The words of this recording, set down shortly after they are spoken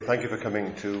Thank you for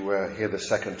coming to hear the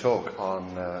second talk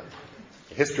on the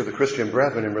history of the Christian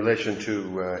Brethren in relation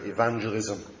to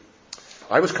evangelism.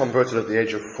 I was converted at the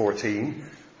age of 14,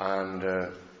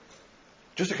 and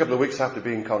just a couple of weeks after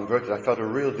being converted, I felt a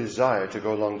real desire to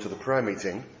go along to the prayer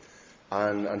meeting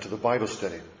and to the Bible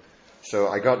study. So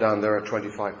I got down there at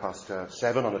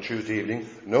 7:25 on a Tuesday evening.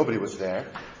 Nobody was there.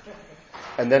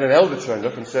 And then an elder turned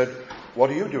up and said, "What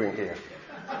are you doing here?"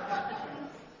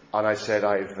 And I said,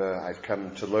 I've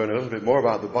come to learn a little bit more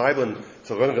about the Bible and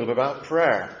to learn a little bit about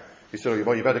prayer. He said,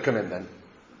 "Well, you better come in then."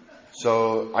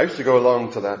 So I used to go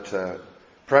along to that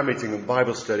prayer meeting and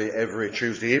Bible study every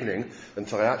Tuesday evening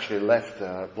until I actually left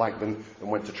Blackburn and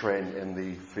went to train in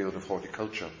the field of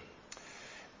horticulture.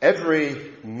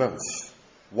 Every month,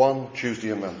 one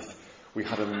Tuesday a month, we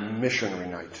had a missionary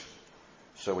night.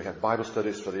 So we had Bible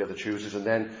studies for the other Tuesdays, and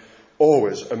then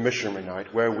always a missionary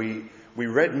night where we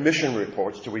read mission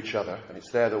reports to each other, and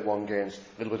it's there that one gains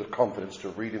a little bit of confidence to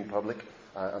read in public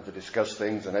and to discuss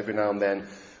things. And every now and then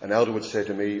an elder would say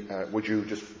to me, "Would you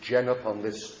just gen up on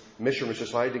this missionary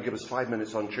society and give us 5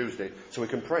 minutes on Tuesday so we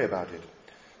can pray about it?"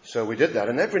 So we did that,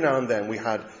 and every now and then we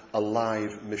had a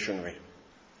live missionary,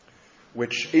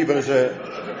 which even as a...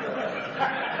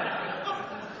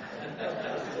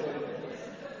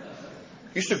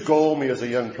 used to gall me as a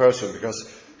young person,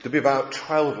 because there'd be about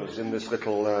 12 of us in this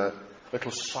little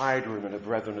side room in a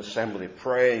Brethren assembly,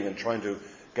 praying and trying to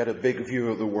get a big view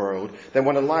of the world. Then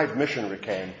when a live missionary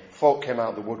came, folk came out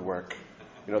of the woodwork.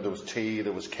 You know, there was tea,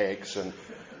 there was cakes, and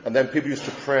then people used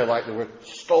to pray like they were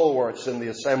stalwarts in the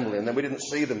assembly, and then we didn't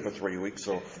see them for 3 weeks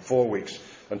or 4 weeks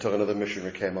until another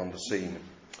missionary came on the scene.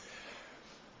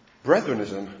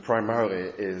 Brethrenism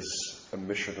primarily is a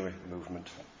missionary movement.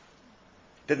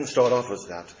 Didn't start off as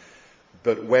that.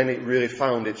 But when it really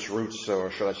found its roots, or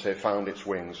shall I say found its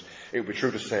wings, it would be true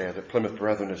to say that Plymouth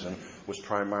Brethrenism was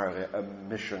primarily a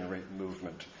missionary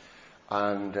movement.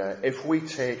 And if we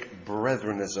take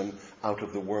Brethrenism out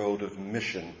of the world of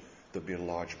mission, there'd be a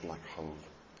large black hole.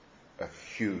 A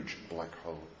huge black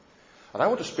hole. And I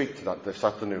want to speak to that this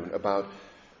afternoon about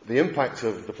the impact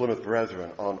of the Plymouth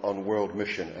Brethren on world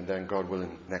mission, and then, God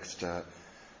willing, next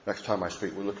time I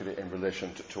speak, we'll look at it in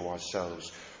relation to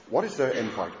ourselves. What is their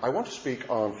impact? I want to speak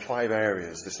on 5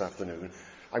 areas this afternoon.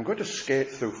 I'm going to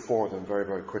skate through 4 of them very,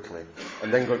 very quickly,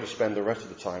 and then going to spend the rest of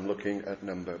the time looking at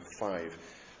number 5.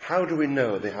 How do we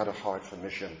know they had a heart for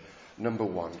mission? Number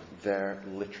 1, their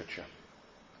literature.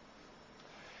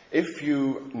 If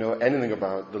you know anything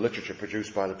about the literature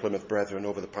produced by the Plymouth Brethren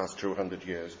over the past 200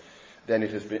 years, then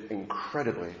it has been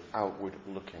incredibly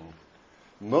outward-looking.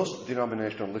 Most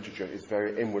denominational literature is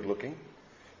very inward-looking,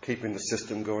 keeping the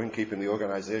system going, keeping the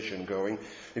organisation going.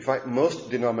 In fact, most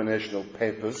denominational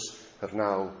papers have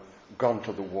now gone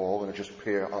to the wall and just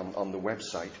appear on the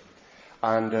website.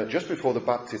 And just before the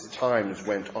Baptist Times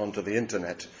went onto the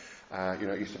internet,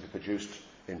 it used to be produced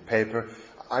in paper.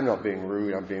 I'm not being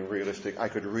rude, I'm being realistic. I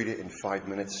could read it in 5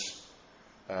 minutes.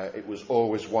 It was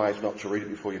always wise not to read it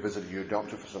before you visited your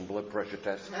doctor for some blood pressure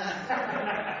test.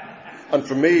 And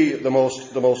for me, the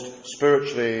most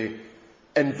spiritually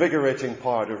invigorating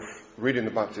part of reading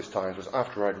the Baptist Times was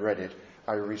after I'd read it,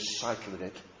 I recycled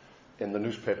it in the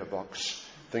newspaper box,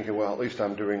 thinking, well, at least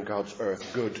I'm doing God's earth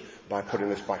good by putting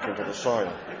this back into the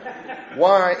soil.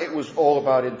 Why? It was all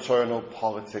about internal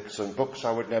politics and books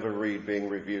I would never read being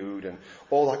reviewed and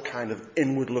all that kind of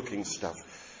inward-looking stuff.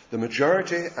 The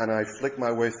majority, and I flicked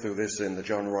my way through this in the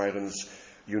John Rylands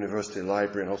University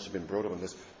Library and also been brought up on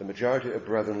this, the majority of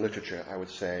Brethren literature, I would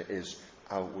say, is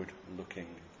outward-looking.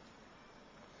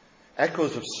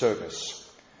 Echoes of Service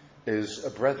is a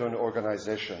Brethren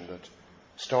organisation that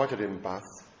started in Bath,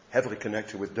 heavily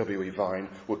connected with W.E. Vine,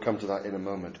 we'll come to that in a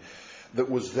moment, that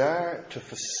was there to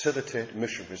facilitate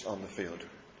missionaries on the field.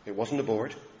 It wasn't a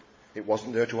board, it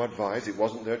wasn't there to advise, it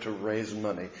wasn't there to raise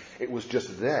money, it was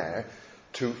just there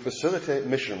to facilitate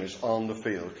missionaries on the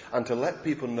field and to let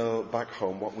people know back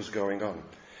home what was going on.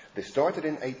 They started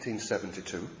in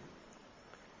 1872.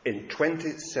 In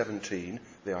 2017,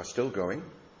 they are still going.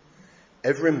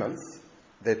 Every month,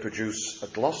 they produce a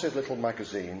glossy little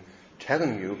magazine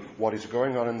telling you what is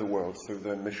going on in the world through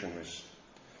their missionaries.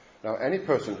 Now, any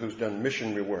person who's done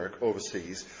missionary work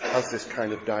overseas has this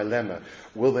kind of dilemma.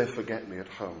 Will they forget me at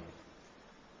home?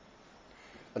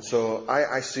 And so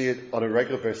I see it on a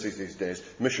regular basis these days.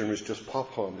 Missionaries just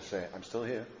pop home to say, I'm still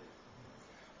here.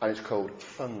 And it's called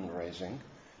fundraising,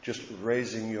 just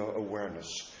raising your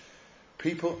awareness.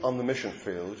 People on the mission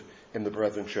field in the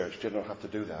Brethren Church did not have to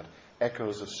do that.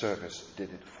 Echoes of Service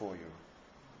did it for you.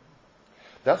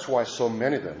 That's why so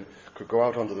many of them could go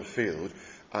out onto the field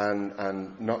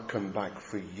and not come back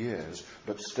for years,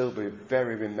 but still be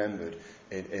very remembered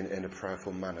in a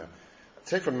prayerful manner.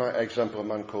 Take for my example a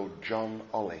man called John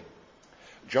Ollie.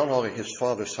 John Ollie, his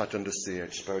father sat under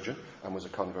C.H. Spurgeon and was a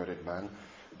converted man.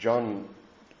 John,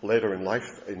 later in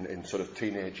life, in sort of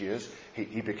teenage years,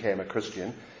 he became a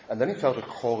Christian, and then he felt a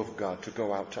call of God to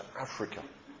go out to Africa.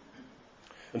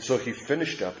 And so he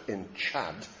finished up in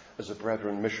Chad as a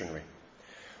Brethren missionary.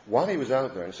 While he was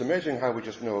out there, and it's amazing how we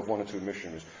just know of one or two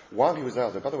missionaries. While he was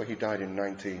out there, by the way, he died in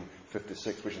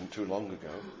 1956, which isn't too long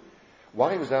ago. While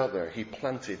he was out there, he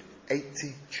planted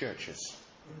 80 churches.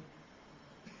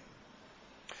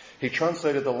 He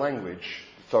translated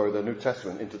the New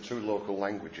Testament into 2 local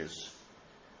languages.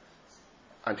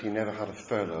 And he never had a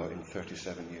furlough in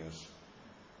 37 years.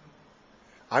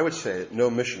 I would say no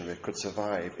missionary could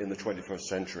survive in the 21st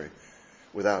century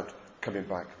without coming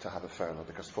back to have a furlough,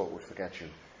 because folk would forget you.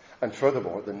 And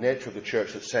furthermore, the nature of the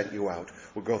church that sent you out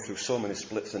would go through so many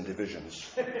splits and divisions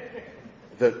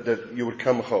that you would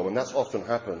come home. And that's often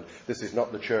happened. This is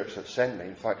not the church that sent me.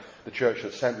 In fact, the church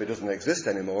that sent me doesn't exist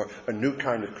anymore. A new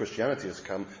kind of Christianity has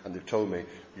come, and they've told me,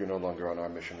 you're no longer on our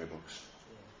missionary books.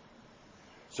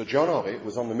 So John Ollie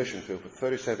was on the mission field for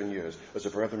 37 years as a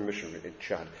Brethren missionary in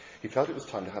Chad. He felt it was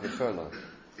time to have a furlough.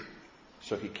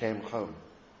 So he came home.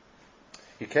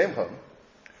 He came home.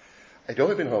 He'd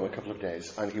only been home a couple of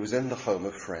days, and he was in the home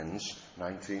of friends,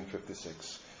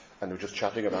 1956. And they were just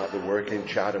chatting about the work in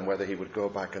Chad and whether he would go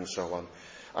back and so on.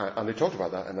 And they talked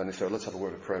about that, and then they said, let's have a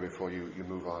word of prayer before you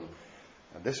move on.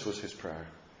 And this was his prayer.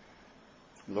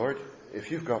 Lord, if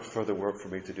you've got further work for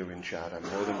me to do in Chad, I'm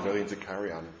more than willing to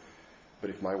carry on. But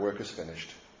if my work is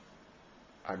finished,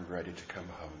 I'm ready to come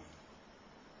home.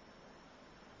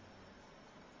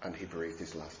 And he breathed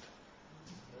his last.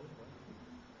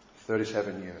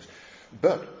 37 years.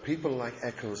 But people like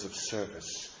Echoes of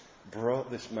Service brought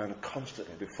this man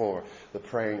constantly before the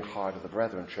praying heart of the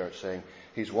Brethren Church, saying,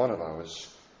 he's one of ours,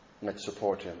 let's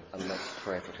support him and let's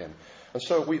pray for him. And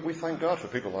so we thank God for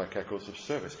people like Echoes of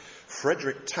Service.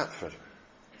 Frederick Tatford,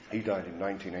 he died in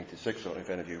 1986. I don't know if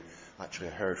any of you actually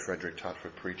heard Frederick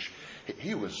Tatford preach.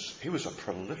 He was a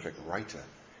prolific writer.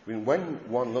 I mean, when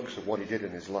one looks at what he did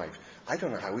in his life, I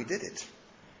don't know how he did it.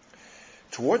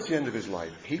 Towards the end of his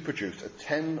life, he produced a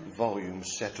 10-volume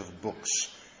set of books.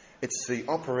 It's the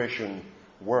Operation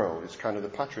World. It's kind of the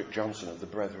Patrick Johnson of the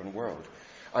Brethren world.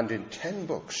 And in 10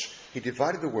 books, he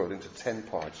divided the world into 10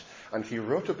 parts. And he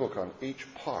wrote a book on each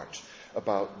part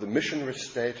about the missionary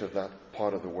state of that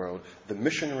part of the world, the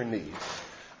missionary needs,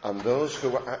 and those who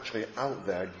were actually out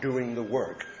there doing the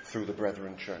work through the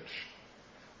Brethren Church.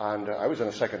 And I was in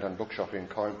a second-hand bookshop in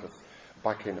Coimbatore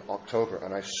back in October,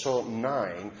 and I saw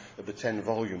 9 of the 10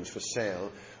 volumes for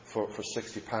sale for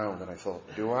 £60. And I thought,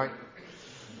 do I?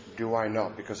 Do I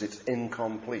not? Because it's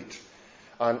incomplete.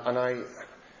 And I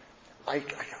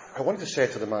wanted to say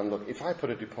to the man, look, if I put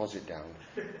a deposit down,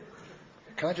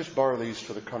 can I just borrow these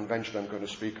for the convention I'm going to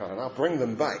speak on, and I'll bring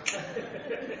them back.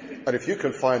 And if you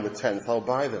can find the 10th, I'll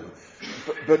buy them.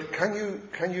 But can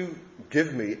you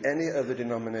give me any other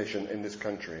denomination in this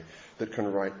country that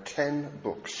can write 10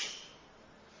 books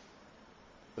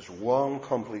as one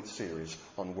complete series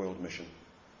on world mission,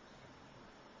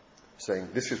 saying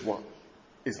this is what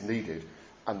is needed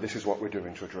and this is what we're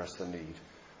doing to address the need?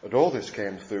 And all this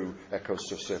came through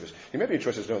Echoes of Service. You may be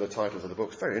interested to know the titles of the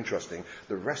books. Very interesting.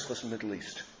 The Restless Middle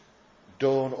East,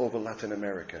 Dawn over Latin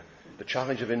America, The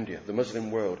Challenge of India, The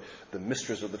Muslim World, The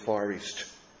Mysteries of the Far East,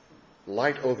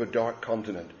 Light over Dark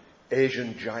Continent,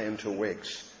 Asian Giant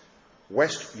Awakes,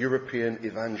 West European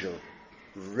Evangel,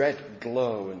 Red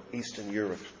Glow in Eastern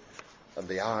Europe, and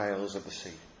The Isles of the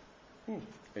Sea.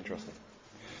 Interesting.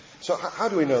 So how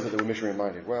do we know that they were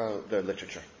missionary-minded? Well, their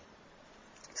literature.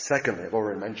 Secondly, I've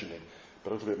already mentioned it,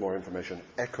 but a little bit more information,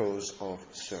 Echoes of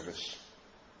Service.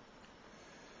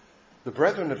 The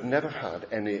Brethren have never had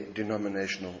any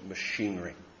denominational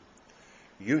machinery.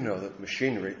 You know that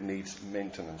machinery needs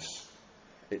maintenance.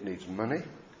 It needs money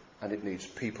and it needs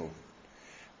people.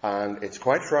 And it's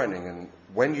quite frightening. And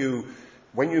when you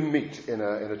meet in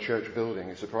a church building,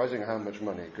 it's surprising how much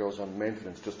money goes on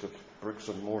maintenance just of bricks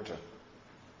and mortar.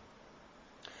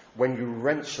 When you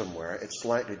rent somewhere, it's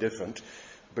slightly different,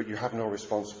 but you have no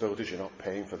responsibilities. You're not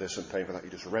paying for this and paying for that. You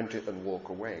just rent it and walk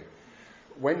away.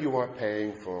 When you are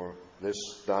paying for this,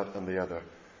 that, and the other,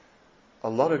 a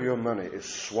lot of your money is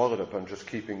swallowed up on just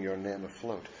keeping your name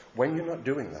afloat. When you're not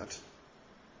doing that,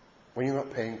 when you're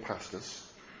not paying pastors,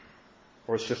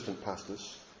 or assistant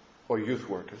pastors, or youth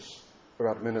workers, or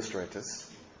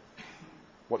administrators,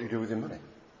 what do you do with your money?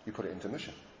 You put it into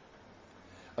mission.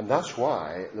 And that's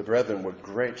why the brethren were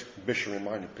great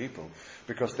missionary-minded people,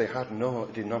 because they had no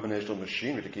denominational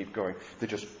machinery to keep going. They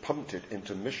just pumped it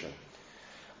into mission.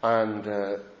 And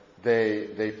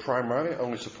they primarily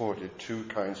only supported two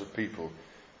kinds of people: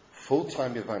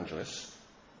 full-time evangelists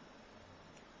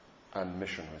and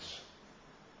missionaries.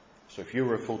 So if you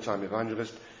were a full-time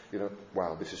evangelist,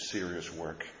 wow, this is serious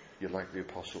work. You're like the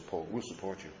Apostle Paul. We'll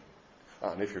support you.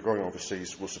 And if you're going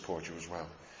overseas, we'll support you as well.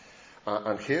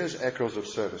 And here's Echoes of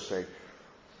Service saying,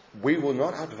 we will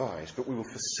not advise, but we will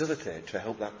facilitate to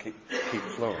help that keep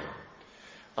flowing.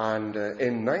 And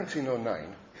in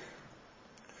 1909,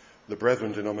 the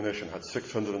Brethren denomination had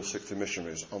 660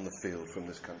 missionaries on the field from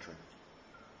this country.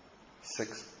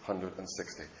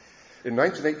 660. In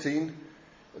 1918,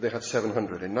 they had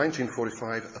 700. In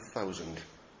 1945, 1,000.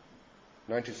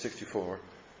 1964,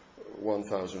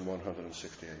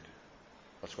 1,168.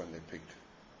 That's when they peaked.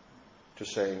 To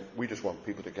saying, we just want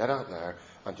people to get out there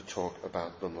and to talk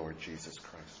about the Lord Jesus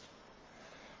Christ.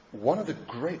 One of the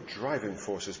great driving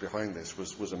forces behind this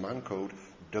was a man called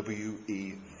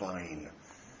W.E. Vine.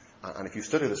 And if you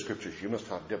study the scriptures, you must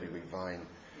have W.E. Vine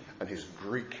and his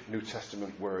Greek New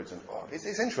Testament words. And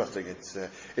it's interesting.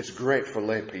 It's great for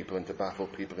lay people and to baffle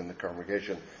people in the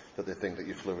congregation that they think that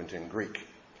you're fluent in Greek.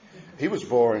 He was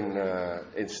born in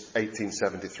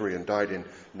 1873 and died in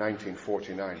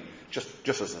 1949.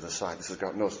 Just as an aside, this has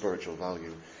got no spiritual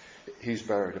value. He's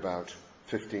buried about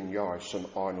 15 yards from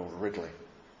Arnold Ridley,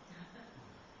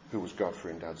 who was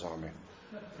Godfrey in Dad's army.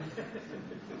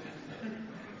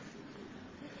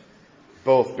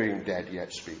 Both being dead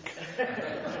yet speak.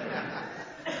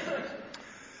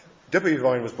 W.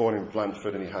 Vine was born in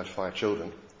Blandford and he had 5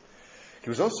 children. He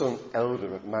was also an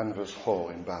elder at Manvers Hall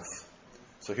in Bath.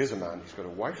 So here's a man, he's got a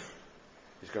wife,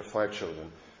 he's got 5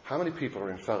 children. How many people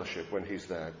are in fellowship when he's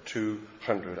there?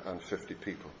 250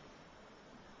 people.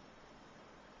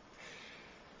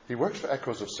 He works for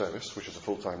Echoes of Service, which is a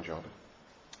full-time job.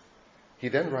 He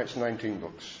then writes 19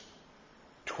 books,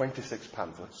 26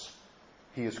 pamphlets.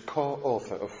 He is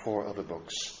co-author of 4 other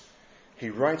books. He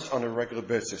writes on a regular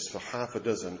basis for half a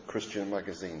dozen Christian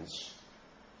magazines.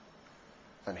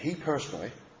 And he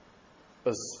personally,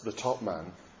 as the top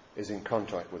man, is in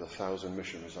contact with 1,000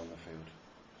 missionaries on the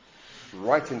field.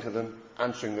 Writing to them,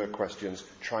 answering their questions,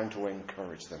 trying to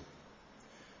encourage them.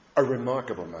 A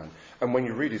remarkable man. And when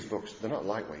you read his books, they're not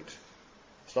lightweight.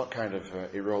 It's not kind of,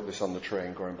 he wrote this on the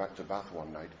train going back to Bath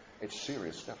one night. It's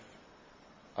serious stuff.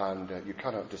 And you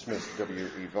cannot dismiss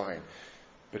W.E. Vine.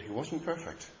 But he wasn't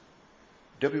perfect.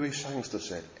 W.E. Sangster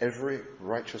said, every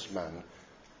righteous man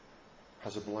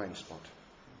has a blind spot.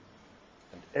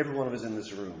 And every one of us in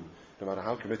this room, no matter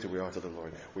how committed we are to the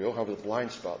Lord, we all have a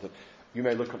blind spot that you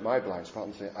may look at my blind spot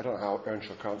and say, I don't know how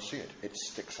Earnshaw can't see it. It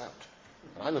sticks out.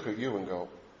 And I look at you and go,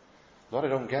 Lord, I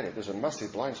don't get it. There's a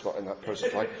massive blind spot in that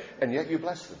person's life, and yet you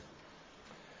bless them.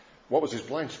 What was his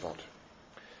blind spot?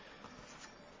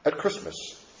 At Christmas,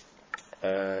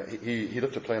 he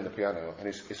loved to play on the piano, and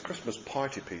his Christmas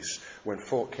party piece, when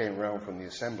folk came round from the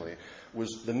assembly,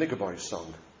 was the Nigger Boys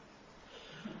song,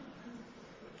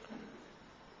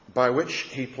 by which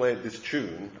he played this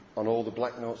tune on all the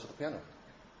black notes of the piano.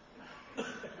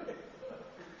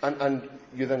 And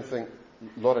you then think,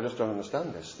 Lord, I just don't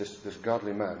understand this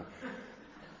godly man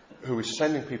who is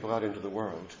sending people out into the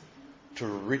world to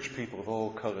reach people of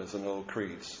all colours and all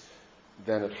creeds,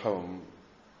 then at home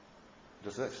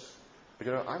does this. But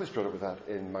I was brought up with that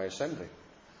in my assembly.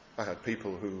 I had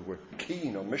people who were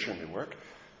keen on missionary work,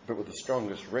 but were the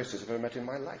strongest racists I've ever met in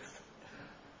my life.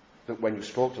 That when you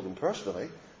spoke to them personally,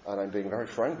 and I'm being very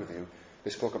frank with you, they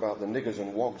spoke about the niggers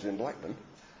and wogs in Blackburn.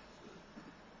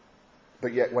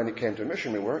 But yet when it came to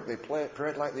missionary work, they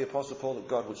prayed like the Apostle Paul that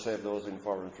God would save those in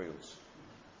foreign fields.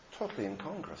 Totally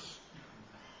incongruous.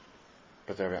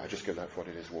 But there we are. I just give that for what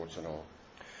it is, warts and all.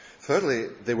 Thirdly,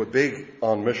 they were big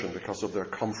on mission because of their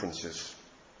conferences.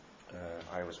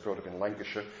 I was brought up in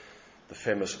Lancashire, the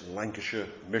famous Lancashire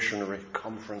Missionary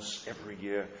Conference every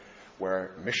year,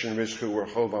 where missionaries who were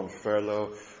home on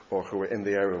furlough or who were in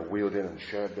the area wheeled in and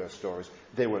shared their stories.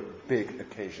 They were big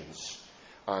occasions.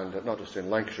 And not just in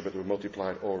Lancashire, but they were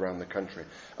multiplied all around the country.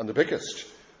 And the biggest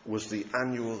was the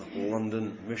annual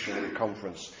London Missionary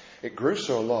Conference. It grew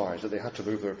so large that they had to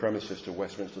move their premises to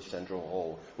Westminster Central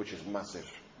Hall, which is massive.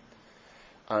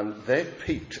 And they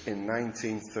peaked in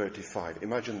 1935.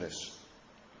 Imagine this.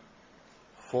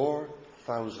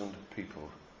 4,000 people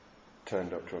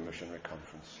turned up to a missionary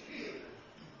conference.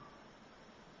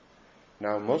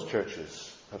 Now, most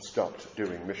churches have stopped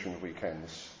doing mission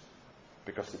weekends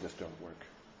because they just don't work.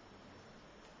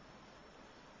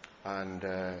 And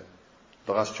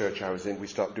the last church I was in, we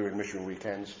stopped doing mission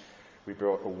weekends We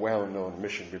brought a well-known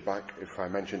missionary back. If I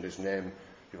mentioned his name,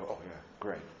 you go, oh yeah,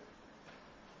 great.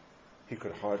 He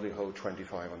could hardly hold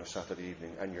 25 on a Saturday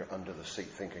evening, and you're under the seat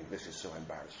thinking, this is so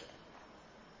embarrassing.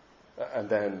 And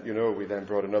then, we then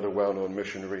brought another well-known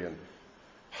missionary, and,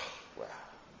 well,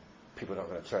 people are not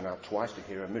going to turn out twice to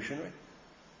hear a missionary.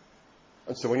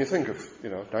 And so when you think of,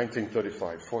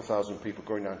 1935, 4,000 people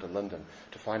going down to London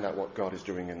to find out what God is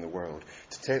doing in the world,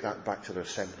 to take that back to their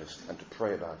assemblies and to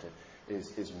pray about it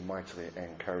is mightily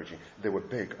encouraging. They were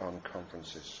big on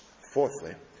conferences.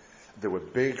 Fourthly, they were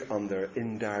big on their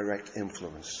indirect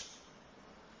influence.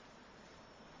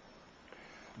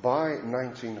 By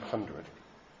 1900,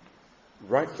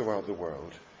 right throughout the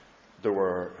world, there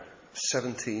were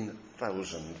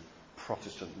 17,000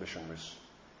 Protestant missionaries.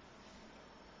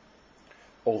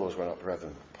 All those were not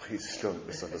brethren. Please don't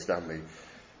misunderstand me.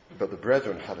 But the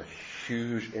brethren had a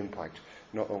huge impact,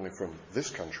 not only from this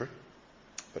country,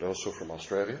 but also from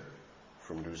Australia,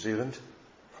 from New Zealand,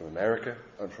 from America,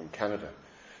 and from Canada.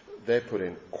 They put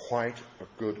in quite a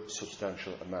good,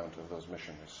 substantial amount of those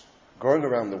missionaries, going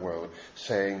around the world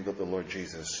saying that the Lord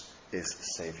Jesus is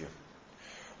Saviour.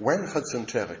 When Hudson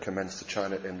Taylor commenced the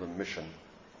China Inland Mission,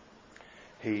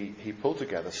 he pulled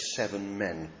together 7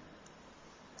 men.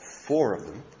 4 of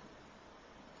them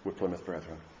were Plymouth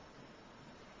Brethren.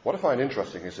 What I find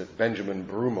interesting is that Benjamin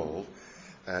Broomall,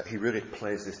 he really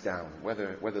plays this down.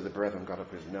 Whether the brethren got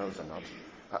up his nose or not,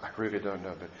 I really don't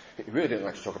know. But he really didn't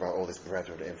like to talk about all this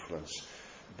brethren influence.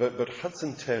 But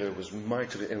Hudson Taylor was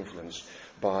mightily influenced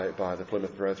by the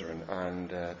Plymouth Brethren.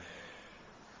 And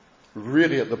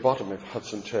really at the bottom of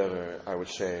Hudson Taylor, I would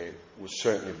say, was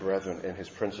certainly brethren in his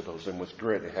principles, and was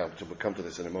greatly helped, and we'll come to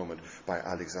this in a moment, by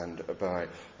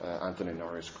Anthony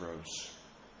Norris Groves.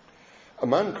 A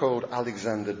man called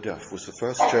Alexander Duff was the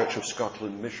first Church of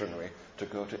Scotland missionary to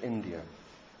go to India.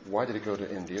 Why did he go to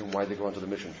India, and why did he go onto the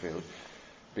mission field?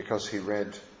 Because he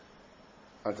read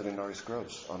Anthony Norris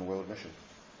Groves on world mission.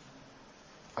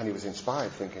 And he was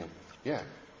inspired, thinking, yeah,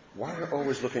 why are we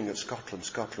always looking at Scotland,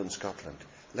 Scotland, Scotland?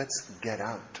 Let's get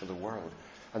out to the world.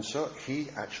 And so he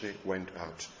actually went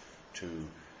out to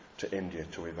India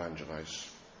to evangelize.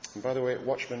 And by the way,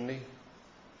 Watchman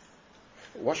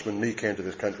Nee came to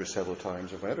this country several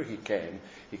times, and whenever he came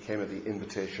at the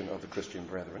invitation of the Christian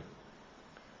Brethren.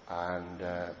 And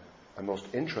a most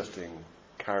interesting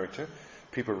character.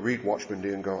 People read Watchman Nee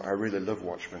and go, I really love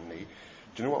Watchman Nee.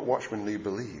 Do you know what Watchman Nee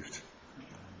believed?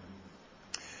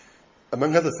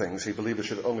 Among other things, he believed there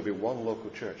should only be one local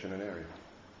church in an area.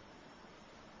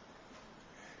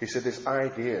 He said this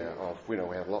idea of, we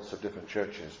have lots of different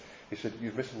churches. He said,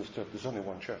 you've misunderstood. There's only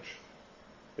one church.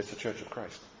 It's the Church of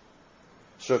Christ.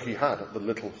 So he had the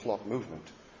little flock movement.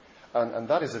 And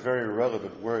that is a very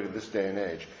relevant word in this day and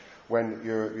age, when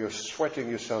you're sweating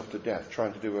yourself to death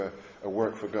trying to do a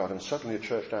work for God, and suddenly a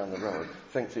church down the road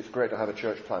thinks it's great to have a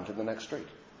church plant in the next street.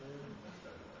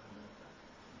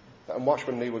 And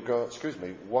Watchman Nee would go, excuse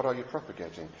me, what are you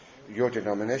propagating? Your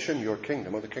denomination, your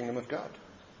kingdom, or the kingdom of God?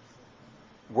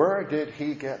 Where did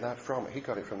he get that from? He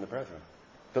got it from the brethren.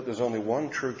 That there's only one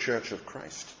true church of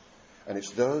Christ. And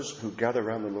it's those who gather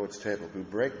around the Lord's table, who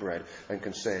break bread and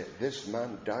can say, this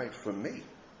man died for me.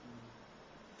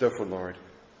 Therefore, Lord,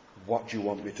 what do you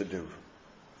want me to do?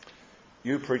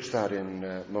 You preach that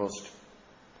in most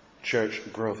church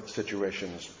growth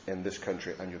situations in this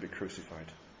country, and you'll be crucified.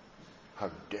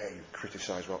 How dare you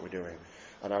criticize what we're doing?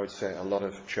 And I would say a lot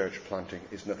of church planting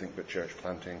is nothing but church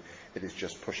planting. It is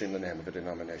just pushing the name of a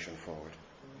denomination forward.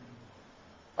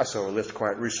 I saw a list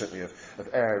quite recently of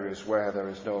areas where there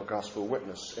is no gospel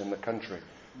witness in the country.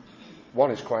 One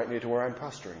is quite near to where I'm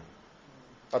pastoring.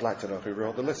 I'd like to know who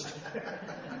wrote the list.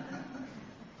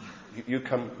 You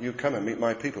come and meet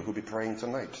my people who'll be praying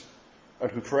tonight,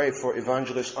 and who pray for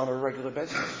evangelists on a regular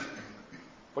basis.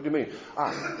 What do you mean?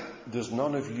 There's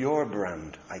none of your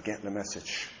brand. I get the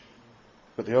message.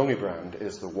 But the only brand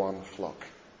is the one flock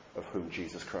of whom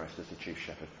Jesus Christ is the chief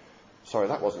shepherd. Sorry,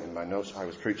 that wasn't in my notes. I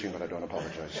was preaching, but I don't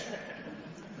apologize.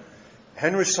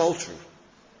 Henry Salter.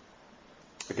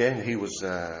 Again, he was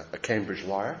a Cambridge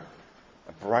lawyer,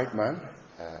 a bright man,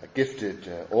 a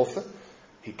gifted author.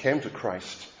 He came to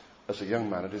Christ as a young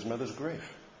man at his mother's grave.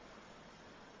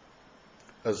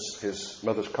 As his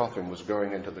mother's coffin was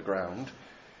going into the ground,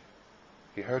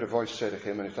 he heard a voice say to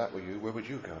him, and if that were you, where would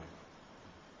you go?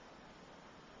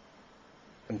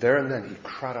 And there and then he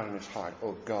cried out in his heart,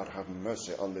 oh God, have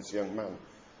mercy on this young man.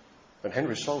 And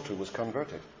Henry Salter was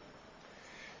converted.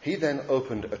 He then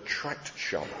opened a tract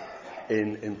shop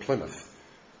in Plymouth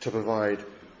to provide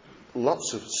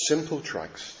lots of simple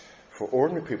tracts for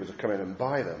ordinary people to come in and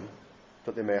buy them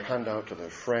that they may hand out to their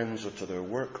friends or to their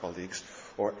work colleagues,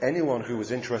 or anyone who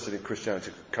was interested in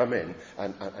Christianity could come in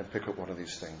and pick up one of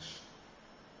these things.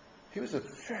 He was a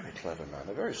very clever man,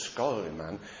 a very scholarly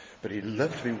man, but he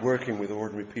loved to be working with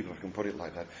ordinary people, if you can put it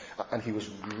like that. And he was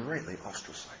greatly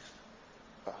ostracized.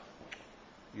 Oh,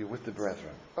 you're with the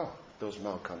brethren. Oh, those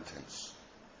malcontents.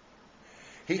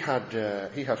 He had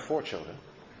 4 children,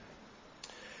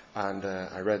 and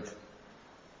I read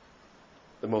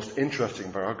the most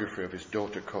interesting biography of his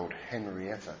daughter called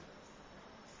Henrietta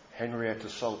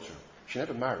Salter. She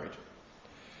never married.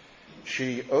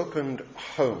 She opened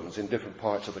homes in different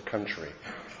parts of the country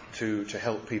to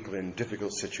help people in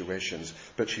difficult situations,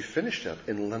 but she finished up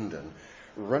in London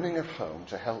running a home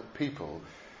to help people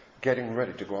getting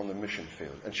ready to go on the mission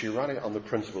field. And she ran it on the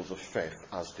principles of faith,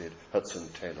 as did Hudson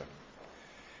Taylor.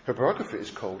 Her biography is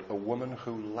called A Woman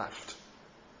Who Laughed.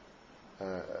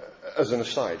 As an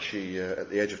aside, she, at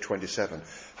the age of 27,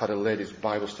 had a ladies'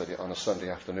 Bible study on a Sunday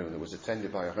afternoon that was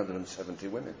attended by 170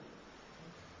 women.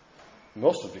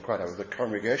 Most of you quite have a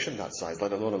congregation that size,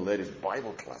 let alone a ladies'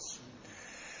 Bible class.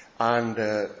 And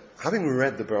having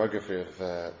read the biography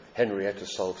of Henrietta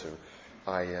Salter,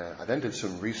 I then did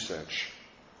some research,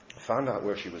 found out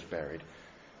where she was buried,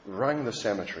 rang the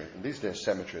cemetery. And these days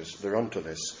cemeteries, they're onto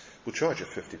this, will charge you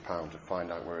 £50 to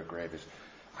find out where her grave is.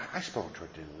 I spoke to a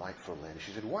delightful lady.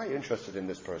 She said, "Why are you interested in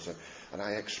this person?" And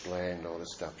I explained all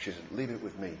this stuff. She said, "Leave it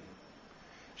with me."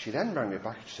 She then rang me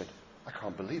back and she said, "I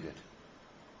can't believe it.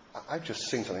 I've just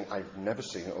seen something I've never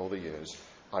seen in all the years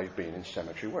I've been in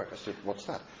cemetery work." I said, "What's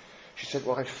that?" She said,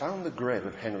 "Well, I found the grave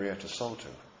of Henrietta Salter,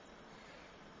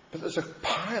 but there's a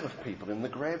pile of people in the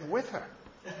grave with her.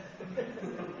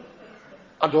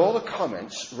 And all the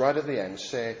comments right at the end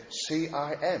say,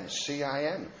 CIM,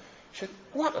 CIM. She said,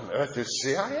 "What on earth is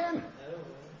CIM?"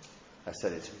 I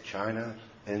said, "It's China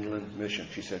Inland Mission."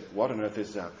 She said, "What on earth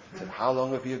is that?" I said, "How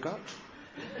long have you got?"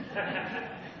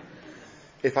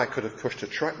 If I could have pushed a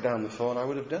track down the phone, I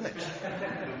would have done it.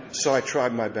 So I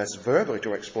tried my best verbally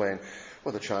to explain,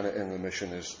 well, the China Inland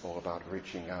Mission is all about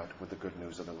reaching out with the good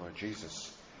news of the Lord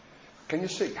Jesus. Can you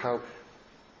see how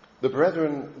the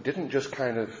brethren didn't just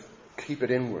kind of keep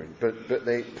it inward, but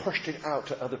they pushed it out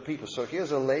to other people? So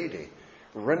here's a lady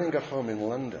running a home in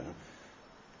London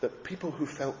that people who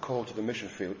felt called to the mission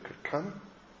field could come,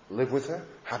 live with her,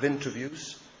 have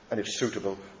interviews, and if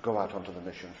suitable, go out onto the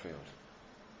mission field.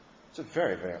 It's a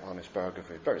very, very honest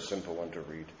biography, a very simple one to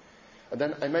read. And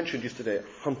then I mentioned yesterday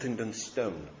Huntingdon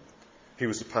Stone. He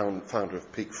was the founder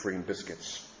of Peak Freen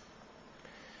Biscuits.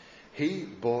 He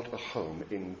bought a home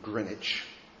in Greenwich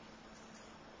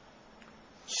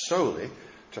solely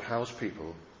to house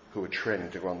people who were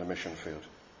training to go on the mission field.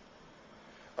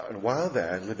 And while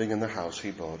there, living in the house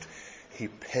he bought, he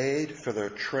paid for their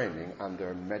training and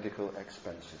their medical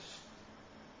expenses.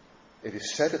 It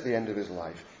is said at the end of his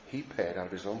life, he paid out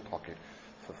of his own pocket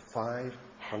for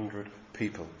 500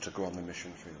 people to go on the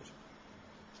mission field.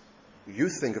 You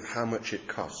think of how much it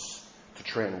costs to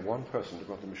train one person to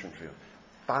go on the mission field.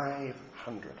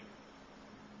 500.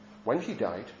 When he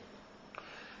died,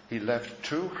 he left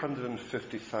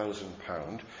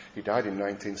 £250,000. He died in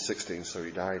 1916, so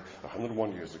he died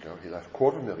 101 years ago. He left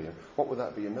 £250,000. What would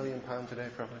that be, £1 million today,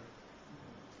 probably?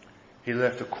 He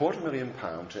left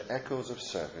 £250,000 to Echoes of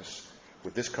Service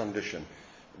with this condition: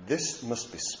 this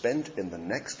must be spent in the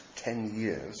next 10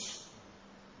 years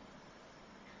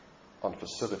on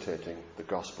facilitating the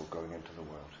gospel going into the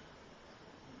world.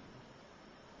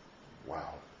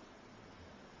 Wow.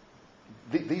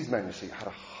 These men, you see, had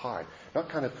a heart. Not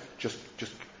kind of just,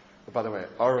 by the way,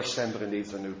 our assembly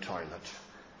needs a new toilet.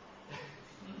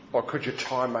 Or could you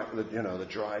tarmac the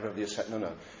drive of the assembly?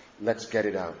 No. Let's get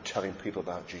it out, telling people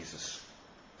about Jesus.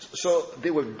 So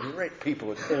they were great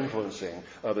people at influencing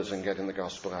others and getting the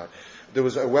gospel out. There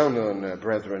was a well-known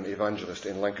brethren evangelist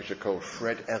in Lancashire called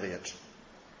Fred Elliott.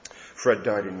 Fred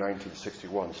died in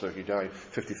 1961, so he died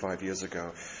 55 years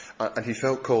ago. And he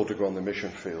felt called to go on the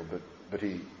mission field, but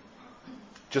he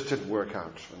just didn't work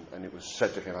out. And it was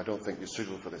said to him, "I don't think you're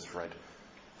suitable for this, Fred."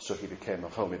 So he became a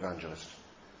home evangelist.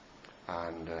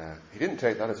 And he didn't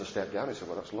take that as a step down. He said,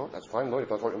 "Well, that's fine, Lord, if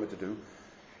that's what you want me to do."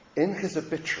 In his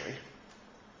obituary,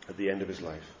 at the end of his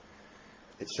life,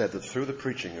 it said that through the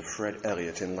preaching of Fred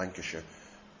Elliott in Lancashire,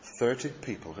 30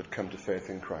 people had come to faith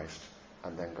in Christ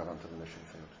and then gone onto the mission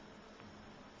field.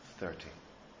 30.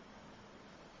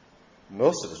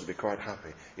 Most of us would be quite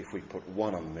happy if we put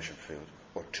one on the mission field,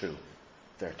 or 2.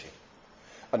 30.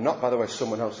 And not, by the way,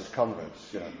 someone else's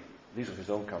converts. These were his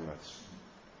own converts,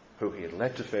 who he had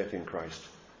led to faith in Christ,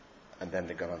 and then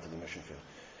they got onto the mission field.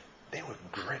 They were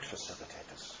great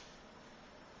facilitators.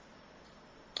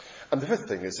 And the fifth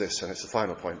thing is this, and it's the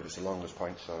final point, but it's the longest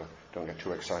point, so don't get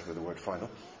too excited with the word final.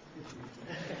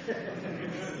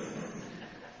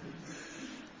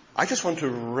 I just want to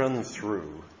run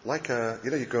through, like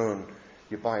you go and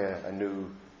you buy a new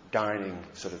dining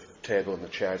sort of table and the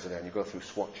chairs are there and you go through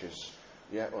swatches.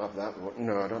 Yeah, we'll have that.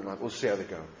 No, I don't like it. We'll see how they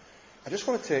go. I just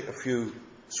want to take a few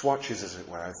swatches, as it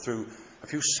were, through a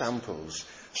few samples.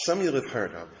 Some you'll have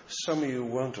heard of, some of you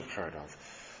won't have heard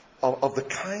of the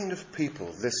kind of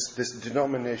people this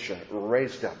denomination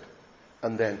raised up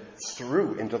and then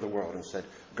threw into the world and said,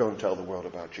 go and tell the world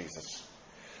about Jesus.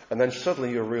 And then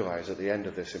suddenly you'll realize at the end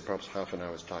of this, in perhaps half an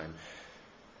hour's time,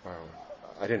 wow,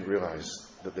 I didn't realize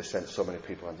that they sent so many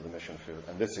people onto the mission field.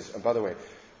 And by the way,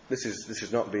 this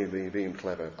is not being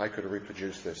clever. I could have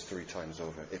reproduced this 3 times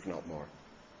over, if not more.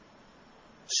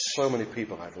 So many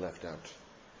people I've left out.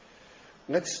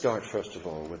 Let's start, first of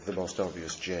all, with the most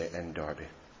obvious, J.N. Darby.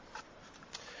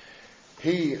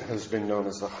 He has been known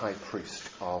as the high priest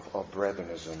of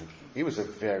Brethrenism. He was a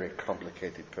very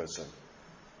complicated person.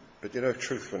 But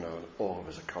truth be known, all of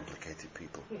us are complicated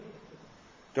people.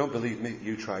 Don't believe me?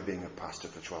 You try being a pastor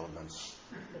for 12 months.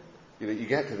 You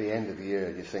get to the end of the year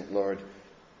and you think, Lord,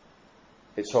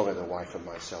 it's only the wife and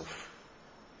myself.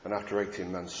 And after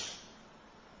 18 months...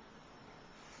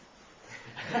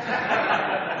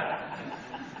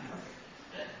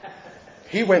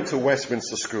 He went to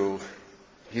Westminster School.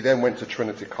 He then went to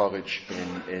Trinity College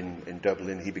in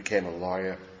Dublin. He became a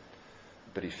lawyer.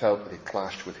 But he felt that it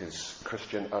clashed with his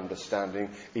Christian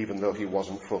understanding, even though he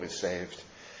wasn't fully saved.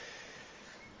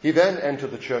 He then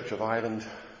entered the Church of Ireland.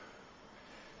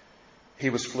 He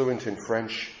was fluent in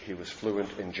French. He was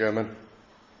fluent in German.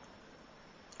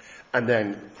 And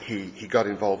then he got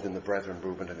involved in the Brethren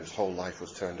movement, and his whole life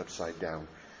was turned upside down.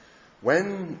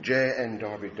 When J.N.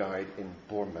 Darby died in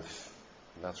Bournemouth,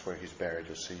 and that's where he's buried,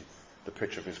 you'll see the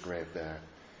picture of his grave there,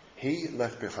 he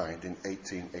left behind in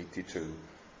 1882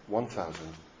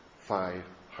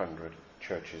 1,500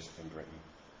 churches in Britain.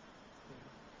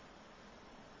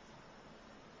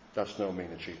 That's no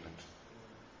mean achievement.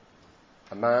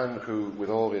 A man who, with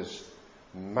all his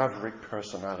maverick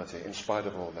personality, in spite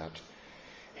of all that,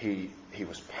 he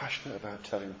was passionate about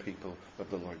telling people of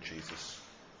the Lord Jesus.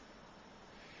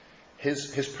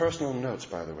 His personal notes,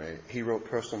 by the way, he wrote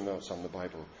personal notes on the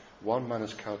Bible. One man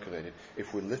has calculated,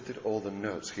 if we lifted all the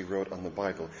notes he wrote on the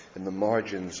Bible in the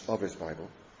margins of his Bible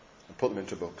and put them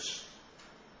into books,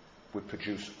 would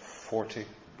produce 40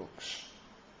 books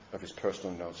of his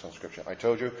personal notes on Scripture. I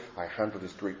told you, I handled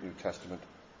his Greek New Testament.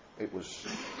 It was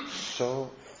so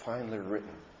finely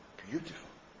written. Beautiful.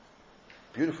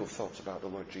 Beautiful thoughts about the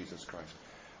Lord Jesus Christ.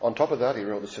 On top of that, he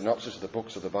wrote the synopsis of the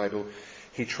books of the Bible.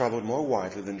 He travelled more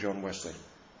widely than John Wesley.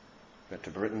 He went to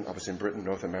Britain, I was in Britain,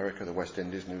 North America, the West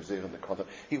Indies, New Zealand, the continent.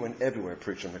 He went everywhere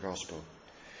preaching the gospel.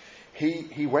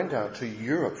 He went out to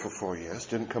Europe for 4 years,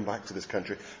 didn't come back to this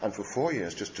country, and for 4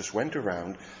 years just went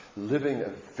around living a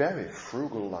very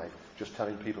frugal life, just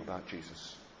telling people about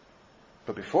Jesus.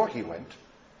 But before he went,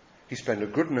 he spent a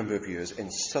good number of years in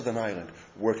Southern Ireland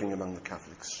working among the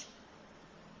Catholics.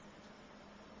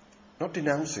 Not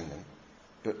denouncing them,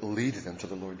 but leading them to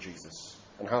the Lord Jesus.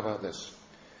 And how about this?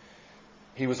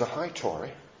 He was a high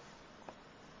Tory.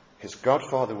 His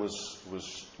godfather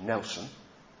was Nelson.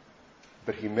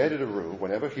 But he made it a rule,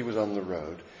 whenever he was on the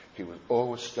road, he would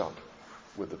always stop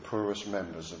with the poorest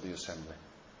members of the assembly.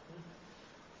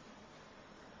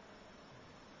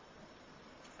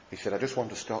 He said, I just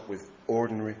want to stop with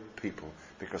ordinary people,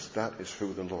 because that is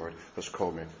who the Lord has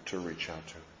called me to reach out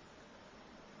to.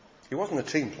 He wasn't a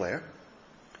team player,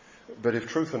 but if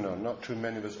truth were known, not too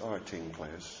many of us are team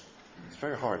players. It's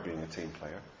very hard being a team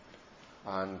player.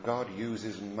 And God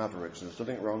uses mavericks, and there's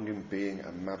nothing wrong in being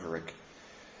a maverick.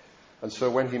 And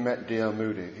so when he met D.L.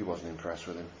 Moody, he wasn't impressed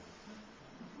with him.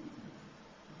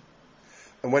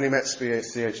 And when he met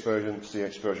C.H.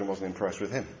 Spurgeon wasn't impressed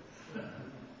with him.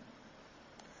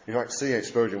 In fact, C.H.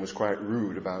 Spurgeon was quite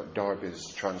rude about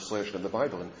Darby's translation of the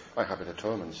Bible, and I have it at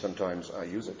home, and sometimes I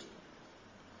use it.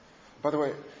 By the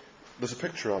way, there's a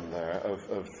picture on there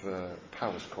of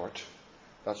Powerscourt.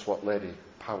 That's what Lady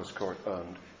Powerscourt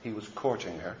owned. He was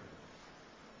courting her.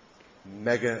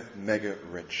 Mega, mega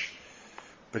rich.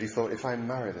 But he thought, if I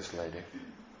marry this lady,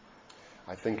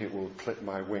 I think it will clip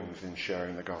my wings in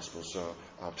sharing the gospel, so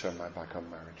I'll turn my back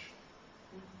on marriage.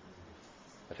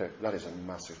 I tell you, that is a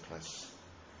massive place.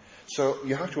 So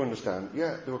you have to understand,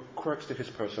 yeah, there were quirks to his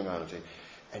personality,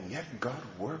 and yet God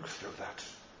works through that.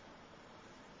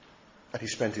 And he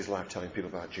spent his life telling people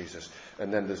about Jesus.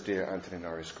 And then there's dear Anthony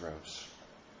Norris Groves.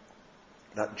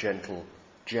 That gentle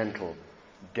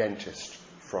dentist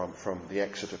from the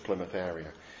Exeter, Plymouth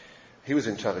area. He was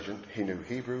intelligent. He knew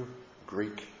Hebrew,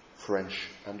 Greek, French,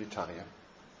 and Italian.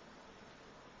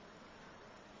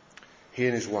 He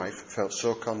and his wife felt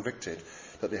so convicted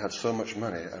that they had so much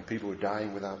money and people were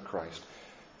dying without Christ,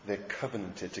 they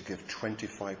covenanted to give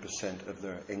 25% of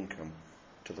their income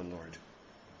to the Lord.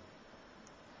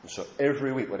 And so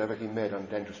every week, whatever he made on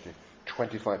dentistry,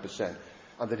 25%.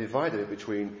 And they divided it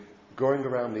between going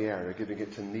around the area, giving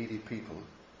it to needy people,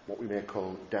 what we may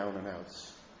call down and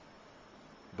outs,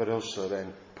 but also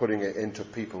then putting it into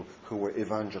people who were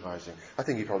evangelizing. I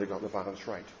think he probably got the balance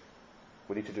right.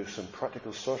 We need to do some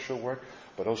practical social work,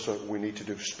 but also we need to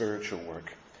do spiritual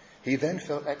work. He then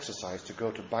felt exercised to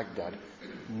go to Baghdad.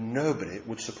 Nobody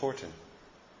would support him.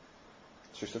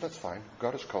 So he said, that's fine.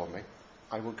 God has called me.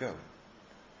 I will go.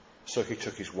 So he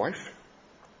took his wife,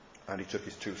 and he took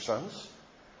his 2 sons,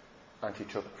 and he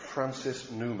took Francis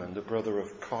Newman, the brother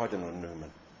of Cardinal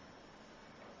Newman.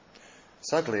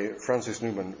 Sadly, Francis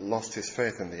Newman lost his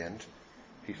faith in the end.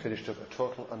 He finished up a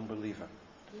total unbeliever,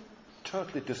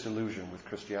 totally disillusioned with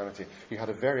Christianity. He had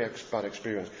a very bad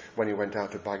experience when he went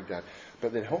out to Baghdad.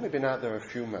 But they'd only been out there a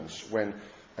few months when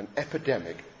an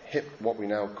epidemic hit what we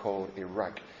now call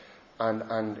Iraq,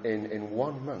 and in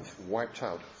 1 month wiped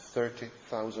out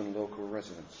 30,000 local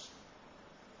residents.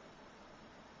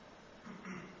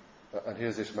 And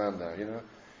here's this man there,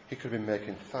 he could have been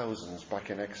making thousands back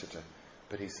in Exeter,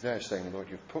 but he's there saying, Lord,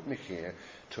 you've put me here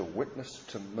to witness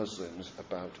to Muslims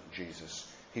about Jesus.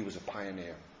 He was a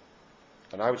pioneer.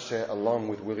 And I would say, along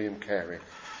with William Carey,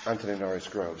 Anthony Norris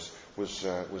Groves was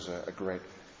a great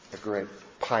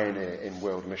pioneer in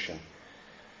world mission.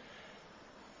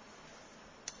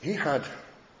 He had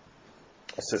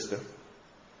a sister.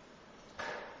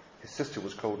 His sister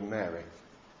was called Mary.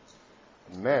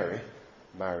 And Mary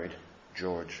married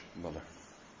George Muller.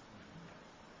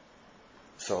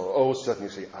 So all of a sudden you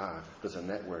see, there's a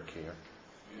network here.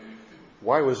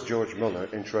 Why was George Muller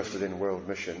interested in world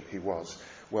mission? He was.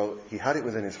 Well, he had it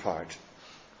within his heart,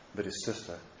 but his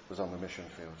sister was on the mission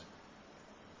field.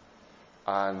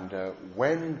 And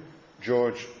when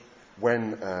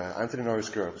Anthony Norris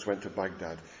Groves went to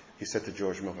Baghdad, he said to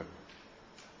George Muller,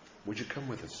 would you come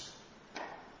with us?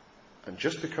 And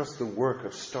just because the work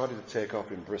had started to take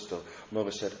off in Bristol,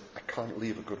 Muller said, I can't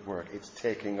leave a good work. It's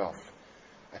taking off.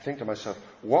 I think to myself,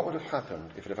 what would have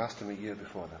happened if it had asked him a year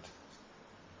before that?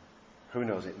 Who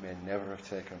knows, it may never have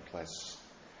taken place.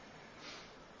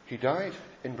 He died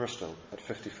in Bristol at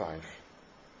 55.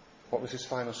 What was his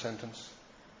final sentence?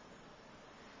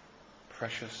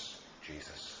 Precious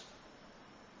Jesus.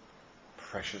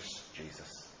 Precious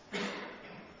Jesus.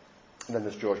 And then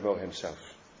there's George Muller himself.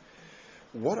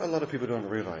 What a lot of people don't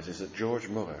realise is that George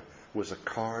Muller was a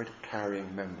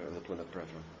card-carrying member of the Plymouth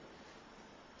Brethren.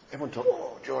 Everyone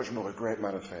thought, George Muller, great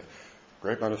man of faith.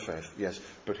 Great man of faith, yes.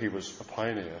 But he was a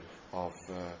pioneer of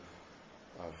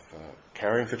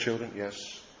caring for children, yes.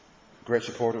 Great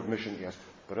supporter of mission, yes.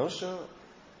 But also,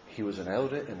 he was an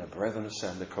elder in a Brethren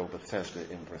assembly called Bethesda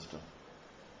in Bristol.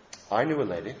 I knew a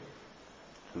lady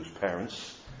whose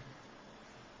parents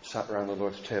sat around the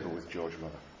Lord's table with George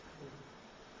Muller.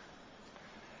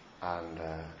 And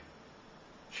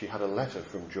she had a letter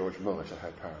from George Muller to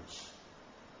her parents.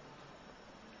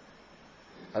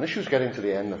 And as she was getting to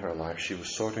the end of her life, she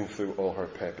was sorting through all her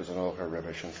papers and all her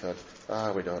rubbish and said,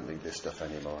 we don't need this stuff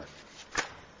anymore.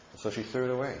 And so she threw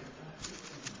it away.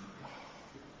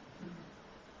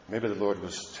 Maybe the Lord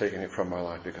was taking it from my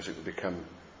life because it would become...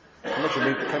 Can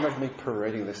you imagine me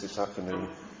parading this afternoon?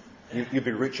 You'd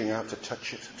be reaching out to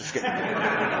touch it. Just get...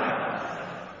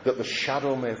 that the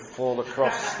shadow may fall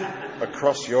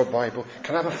across your Bible.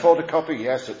 Can I have a photocopy?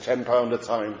 Yes, at £10 a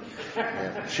time.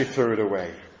 Yeah, she threw it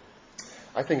away.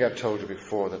 I think I've told you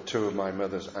before that 2 of my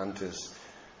mother's aunties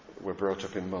were brought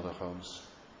up in Muller homes.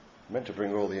 I meant to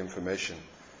bring all the information.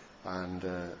 And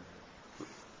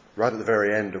right at the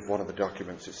very end of one of the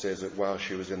documents, it says that while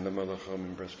she was in the Muller home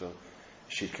in Bristol,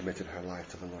 she committed her life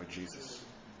to the Lord Jesus.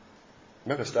 I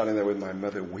remember standing there with my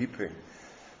mother weeping,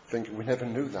 thinking we never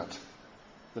knew that.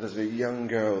 That as a young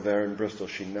girl there in Bristol,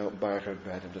 she knelt by her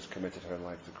bed and just committed her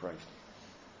life to Christ.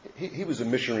 He was a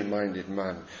missionary-minded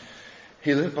man.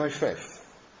 He lived by faith.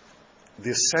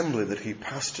 The assembly that he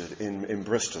pastored in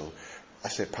Bristol, I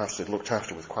say pastored, looked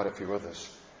after with quite a few others.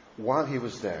 While he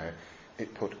was there,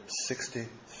 it put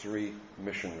 63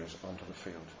 missionaries onto the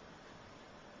field.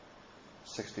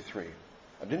 63.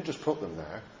 I didn't just put them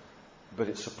there, but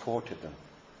it supported them.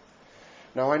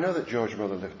 Now, I know that George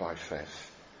Muller lived by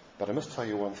faith, but I must tell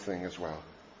you one thing as well.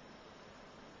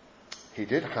 He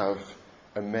did have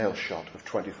a mail shot of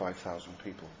 25,000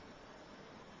 people.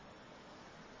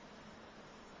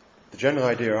 The general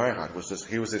idea I had was that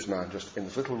he was this man just in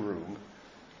this little room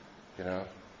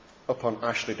up on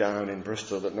Ashley Down in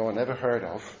Bristol that no one ever heard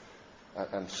of,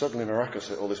 and suddenly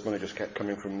miraculously all this money just kept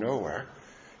coming from nowhere.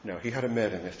 No, he had a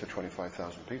mailing list of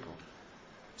 25,000 people.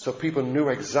 So people knew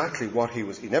exactly what he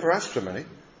was. He never asked for money,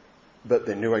 but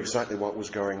they knew exactly what was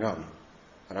going on.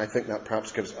 And I think that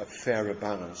perhaps gives a fairer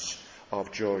balance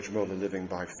of George Muller living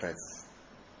by faith.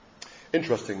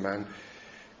 Interesting man.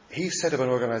 He set up an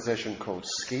organization called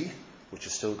SKI, which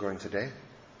is still going today,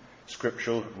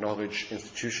 Scriptural Knowledge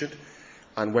Institution.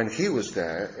 And when he was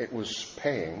there, it was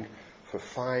paying for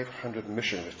 500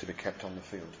 missionaries to be kept on the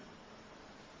field.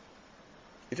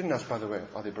 He didn't ask, by the way,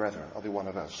 are they brethren? Are they one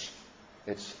of us?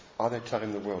 It's, are they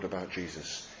telling the world about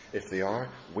Jesus? If they are,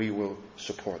 we will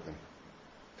support them.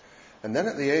 And then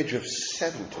at the age of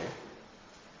 70,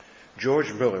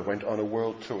 George Muller went on a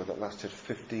world tour that lasted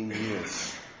 15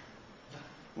 years.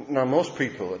 Now, most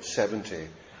people at 70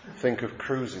 think of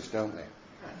cruises, don't they?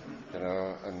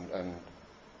 And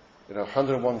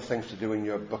 101 things to do in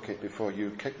your bucket before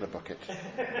you kick the bucket.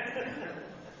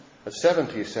 At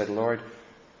 70, he said, Lord,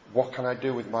 what can I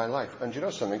do with my life? And you know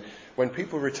something? When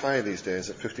people retire these days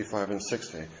at 55 and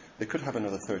 60, they could have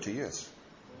another 30 years.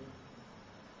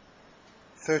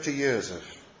 30 years of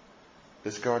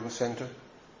this garden centre,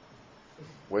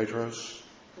 Waitrose,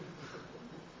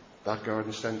 that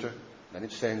garden centre, then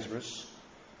it's Sainsbury's.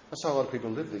 That's how a lot of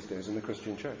people live these days in the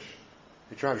Christian church.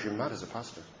 It drives you mad as a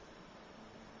pastor.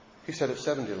 He said at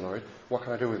 70, Lord, what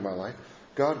can I do with my life?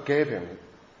 God gave him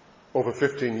over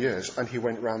 15 years and he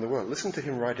went round the world. Listen to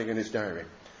him writing in his diary.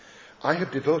 I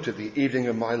have devoted the evening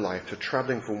of my life to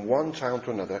travelling from one town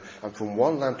to another and from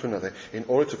one land to another in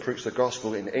order to preach the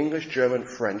gospel in English, German,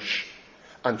 French,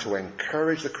 and to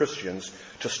encourage the Christians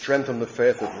to strengthen the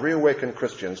faith of reawakened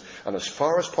Christians, and as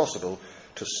far as possible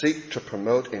to seek to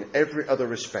promote in every other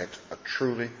respect a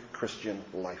truly Christian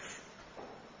life.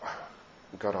 Wow.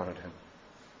 God honoured him.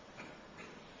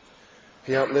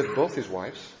 He outlived both his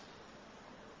wives.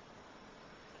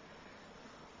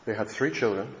 They had 3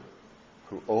 children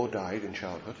who all died in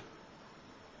childhood.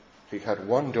 He had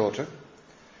one daughter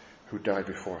who died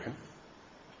before him.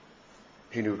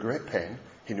 He knew great pain.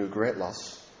 He knew great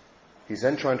loss. He's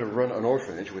then trying to run an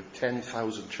orphanage with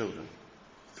 10,000 children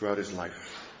throughout his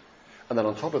life. And then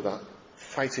on top of that,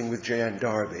 fighting with J.N.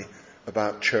 Darby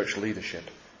about church leadership.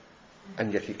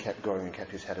 And yet he kept going and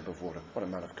kept his head above water. What a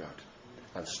man of God.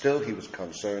 And still he was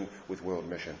concerned with world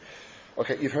mission.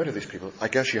 Okay, you've heard of these people. I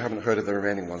guess you haven't heard of the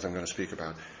remaining ones I'm going to speak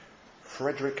about.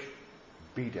 Frederick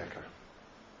Bedecker.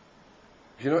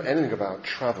 If you know anything about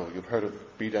travel, you've heard of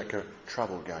Bedecker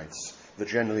travel guides. They're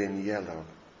generally in yellow.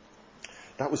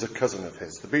 That was a cousin of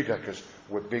his. The Bedeckers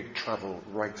were big travel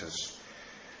writers.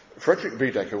 Frederick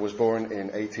Bedecker was born in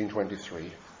 1823,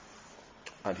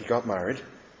 and he got married,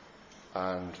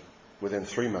 and within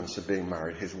 3 months of being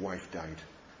married, his wife died.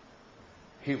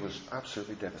 He was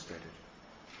absolutely devastated.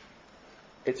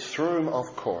 It threw him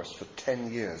off course for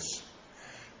 10 years.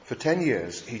 For 10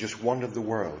 years, he just wandered the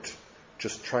world,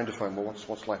 just trying to find, well,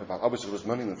 what's life about? Obviously, there was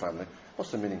money in the family.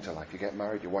 What's the meaning to life? You get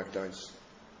married, your wife dies.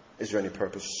 Is there any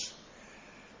purpose?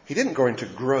 He didn't go into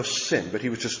gross sin, but he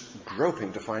was just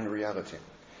groping to find reality.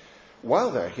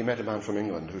 While there, he met a man from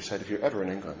England who said, if you're ever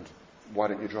in England, why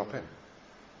don't you drop in?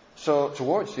 So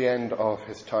towards the end of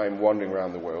his time wandering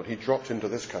around the world, he dropped into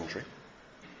this country,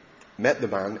 met the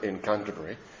man in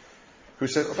Canterbury, who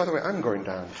said, oh, by the way, I'm going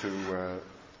down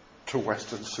to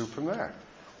Weston-super-Mare.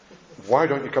 Why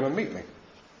don't you come and meet me?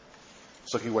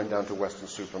 So he went down to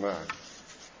Weston-super-Mare.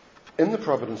 In the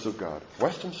providence of God,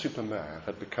 Weston-super-Mare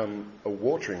had become a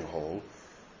watering hole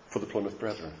for the Plymouth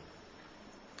Brethren.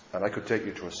 And I could take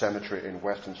you to a cemetery in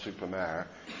Weston-super-Mare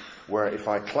where if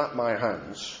I clapped my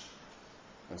hands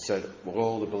and said, will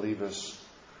all the believers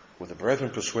with the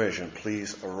Brethren persuasion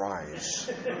please arise,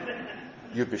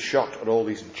 you'd be shocked at all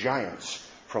these giants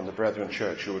from the Brethren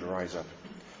church who would rise up.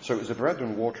 So it was a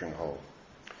Brethren watering hole.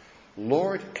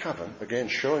 Lord Cavan, again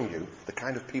showing you the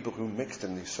kind of people who mixed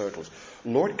in these circles,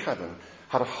 Lord Cavan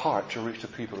had a heart to reach the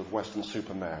people of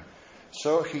Weston-super-Mare.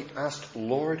 So he asked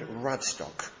Lord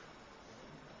Radstock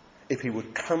if he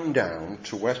would come down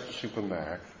to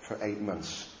Weston-super-Mare for 8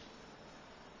 months.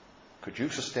 Could you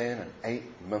sustain an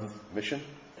 8-month mission?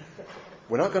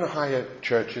 We're not going to hire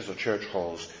churches or church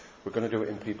halls. We're going to do it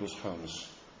in people's homes.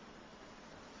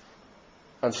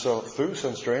 And so, through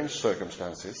some strange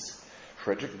circumstances,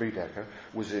 Frederick Bedecker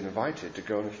was invited to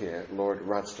go and hear Lord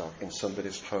Radstock in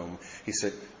somebody's home. He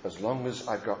said, as long as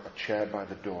I've got a chair by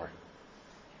the door.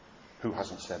 Who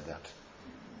hasn't said that?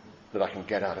 That I can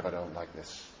get out if I don't like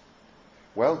this.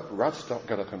 Well, Radstock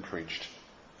got up and preached,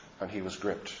 and he was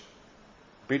gripped.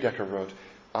 Bedecker wrote,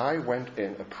 I went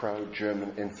in a proud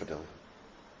German infidel,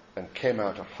 and came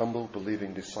out a humble,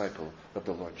 believing disciple of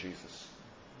the Lord Jesus.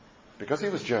 Because he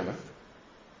was German,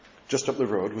 just up the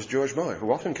road was George Muller,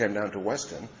 who often came down to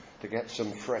Weston to get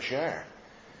some fresh air.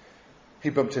 He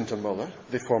bumped into Muller.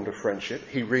 They formed a friendship.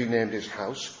 He renamed his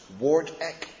house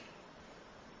Wartek.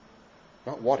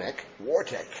 Not Wadek,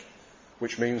 Wartek,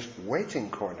 which means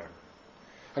waiting corner.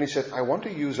 And he said, I want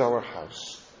to use our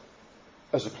house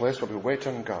as a place where we wait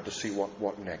on God to see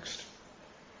what next.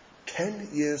 10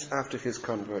 years after his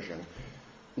conversion,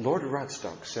 Lord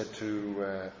Radstock said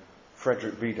to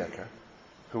Frederick Bedecker,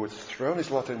 who had thrown his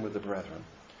lot in with the brethren,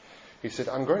 he said,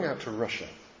 I'm going out to Russia.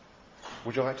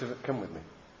 Would you like to come with me?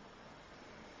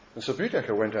 And so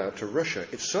Bedecker went out to Russia.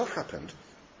 It so happened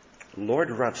Lord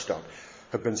Radstock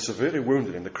had been severely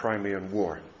wounded in the Crimean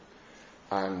War.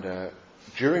 And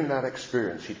during that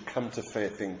experience, he'd come to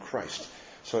faith in Christ.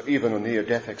 So even a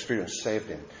near-death experience saved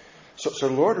him. So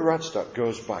Lord Radstock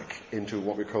goes back into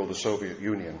what we call the Soviet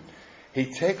Union. He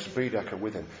takes Bedecker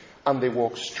with him, and they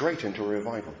walk straight into a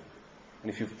revival. And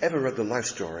if you've ever read the life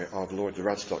story of Lord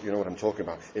Radstock, you know what I'm talking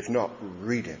about. If not,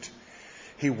 read it.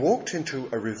 He walked into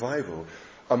a revival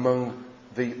among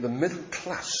the middle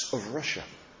class of Russia.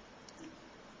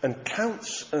 And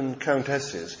counts and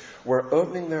countesses were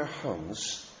opening their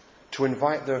homes to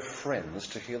invite their friends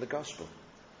to hear the gospel.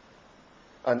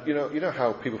 And you know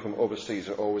how people from overseas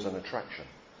are always an attraction.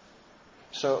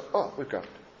 So, we've got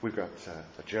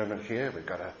a German here, we've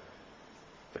got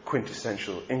the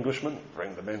quintessential Englishman,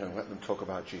 bring them in and let them talk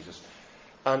about Jesus.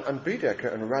 And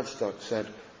Bedecker and Radstock said,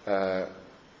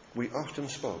 we often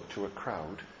spoke to a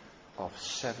crowd of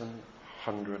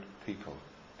 700 people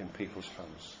in people's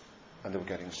homes, and they were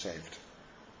getting saved.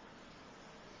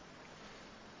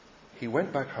 He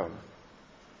went back home,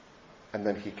 and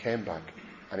then he came back,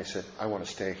 and he said, I want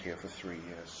to stay here for 3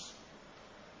 years.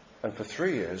 And for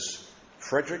 3 years,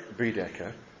 Frederick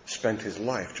Bedecker spent his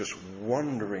life just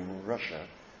wandering Russia,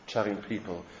 telling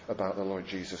people about the Lord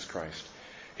Jesus Christ.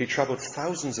 He travelled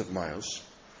thousands of miles.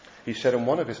 He said on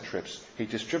one of his trips, he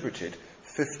distributed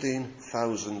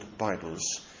 15,000 Bibles.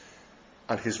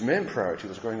 And his main priority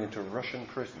was going into Russian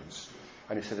prisons.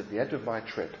 And he said, at the end of my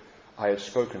trip, I had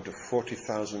spoken to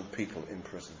 40,000 people in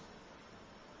prison.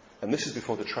 And this is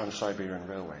before the Trans-Siberian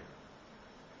Railway.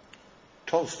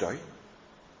 Tolstoy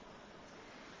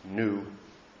knew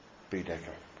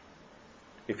Bedecker.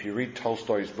 If you read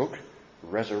Tolstoy's book,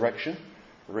 Resurrection,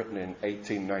 written in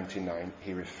 1899,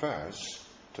 he refers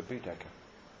to Bedecker.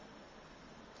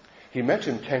 He met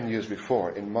him 10 years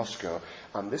before in Moscow,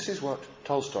 and this is what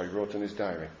Tolstoy wrote in his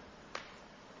diary.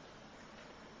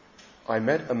 I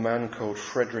met a man called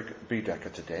Frederick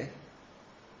Bedecker today.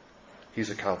 He's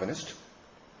a Calvinist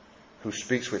who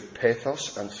speaks with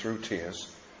pathos and through tears,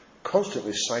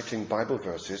 constantly citing Bible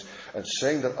verses and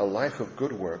saying that a life of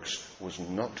good works was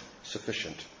not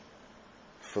sufficient.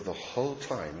 For the whole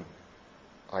time,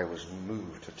 I was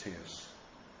moved to tears.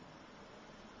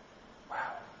 Wow.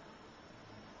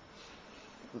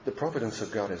 The providence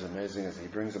of God is amazing as he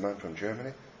brings a man from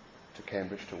Germany to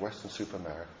Cambridge to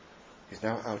Weston-super-Mare. He's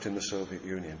now out in the Soviet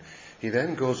Union. He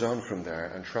then goes on from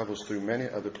there and travels through many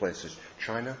other places.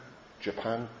 China,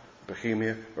 Japan,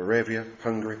 Bohemia, Moravia,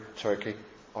 Hungary, Turkey,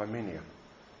 Armenia.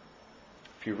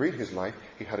 If you read his life,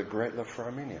 he had a great love for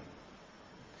Armenia.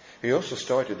 He also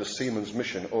started the Seamen's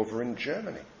Mission over in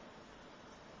Germany.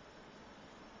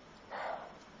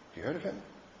 You heard of him?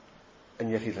 And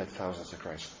yet he led thousands to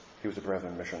Christ. He was a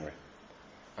Brethren missionary.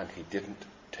 And he didn't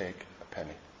take a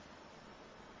penny.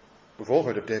 We've all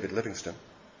heard of David Livingstone.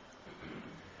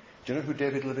 Do you know who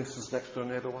David Livingstone's next door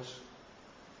neighbour was?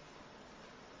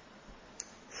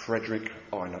 Frederick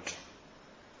Arnott.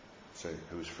 So,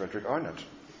 who's Frederick Arnott?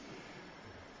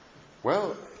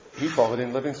 Well, he followed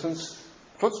in Livingstone's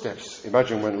footsteps.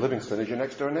 Imagine when Livingstone is your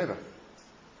next door neighbour.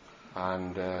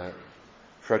 And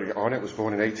Frederick Arnott was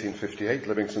born in 1858.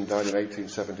 Livingstone died in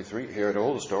 1873. He heard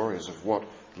all the stories of what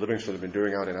Livingstone had been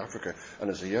doing out in Africa. And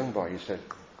as a young boy, he said,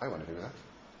 I want to do that.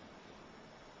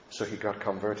 So he got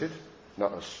converted,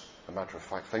 not as a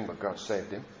matter-of-fact thing, but God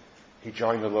saved him. He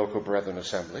joined the local Brethren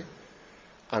Assembly.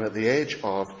 And at the age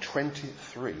of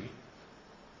 23,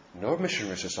 no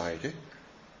missionary society,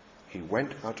 he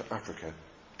went out to Africa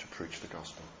to preach the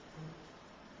gospel.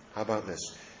 How about this?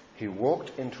 He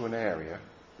walked into an area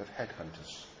of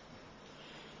headhunters.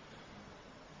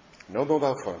 No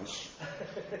mobile phones.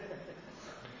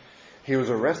 He was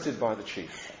arrested by the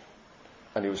chief,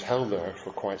 and he was held there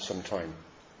for quite some time.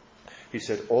 He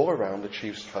said all around the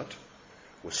chief's hut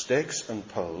were stakes and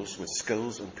poles with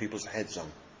skulls and people's heads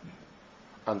on.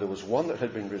 And there was one that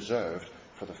had been reserved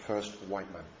for the first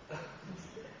white man.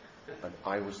 And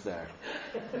I was there.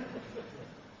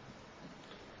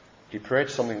 He prayed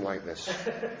something like this.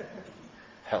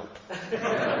 Help.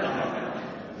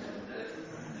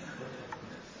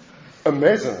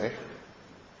 Amazingly,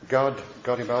 God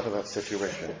got him out of that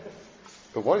situation.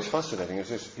 But what is fascinating is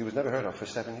this: he was never heard of for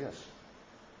 7 years.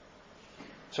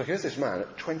 So here's this man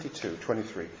at 22,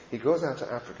 23. He goes out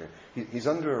to Africa. He's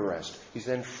under arrest. He's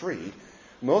then freed.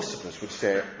 Most of us would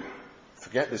say,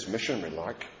 forget this missionary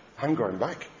like. I'm going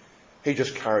back. He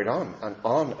just carried on and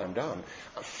on and on,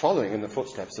 following in the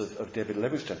footsteps of David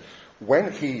Livingstone.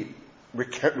 When he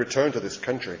returned to this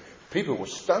country, people were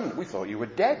stunned. We thought you were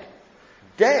dead.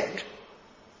 Dead?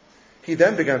 He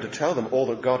then began to tell them all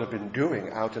that God had been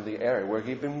doing out in the area where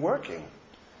he'd been working.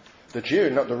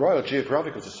 The Royal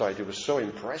Geographical Society was so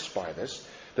impressed by this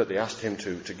that they asked him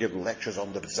to give lectures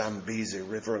on the Zambezi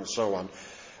River and so on.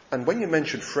 And when you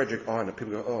mentioned Frederick Arnott,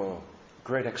 people go, oh,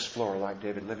 great explorer like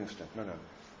David Livingstone. No.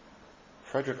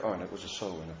 Frederick Arnott was a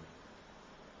soul winner.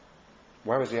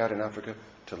 Why was he out in Africa?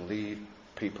 To lead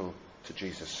people to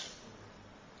Jesus.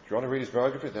 If you want to read his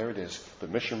biography, there it is. The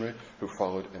missionary who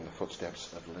followed in the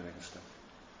footsteps of Livingstone.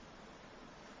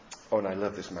 Oh, and I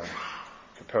love this man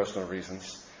for personal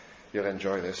reasons. You'll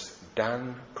enjoy this.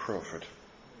 Dan Crawford.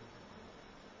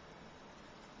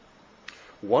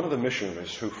 One of the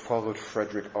missionaries who followed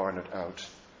Frederick Arnott out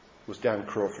was Dan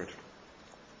Crawford.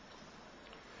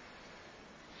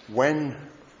 When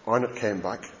Arnott came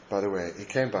back, by the way, he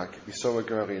came back, he saw a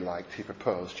girl he liked, he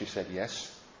proposed, she said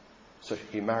yes. So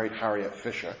he married Harriet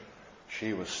Fisher.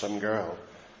 She was some girl.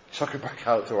 Took her back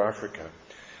out to Africa.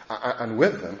 And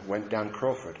with them went Dan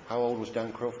Crawford. How old was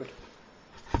Dan Crawford?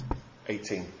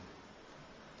 18.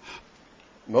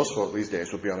 Most folk these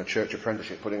days would be on a church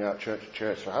apprenticeship, putting out church to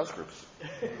church for house groups.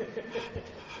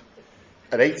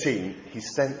 At 18,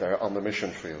 he's sent there on the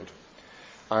mission field.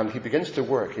 And he begins to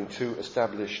work in 2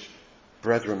 established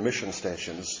Brethren mission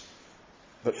stations,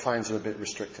 but finds them a bit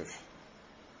restrictive.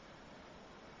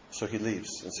 So he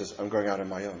leaves and says, I'm going out on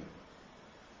my own.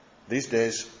 These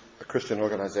days, a Christian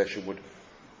organisation would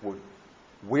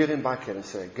wheel him back in and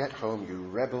say, get home, you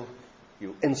rebel,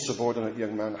 you insubordinate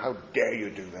young man, how dare you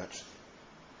do that?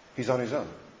 He's on his own.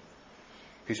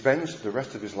 He spends the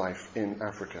rest of his life in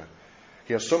Africa.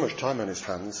 He has so much time on his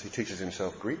hands, he teaches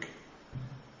himself Greek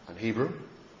and Hebrew.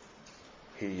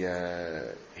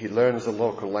 He learns the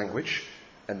local language,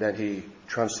 and then he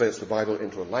translates the Bible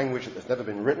into a language that has never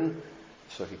been written.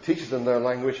 So he teaches them their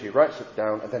language, he writes it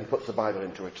down, and then he puts the Bible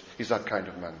into it. He's that kind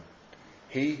of man.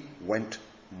 He went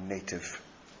native.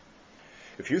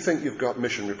 If you think you've got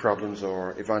missionary problems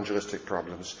or evangelistic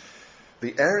problems,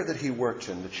 the area that he worked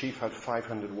in, the chief had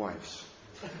 500 wives.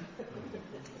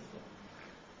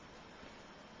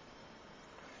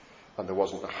 And there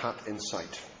wasn't a hat in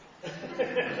sight.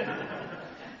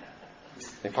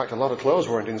 In fact, a lot of clothes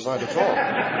weren't inside at all.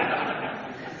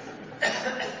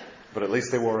 But at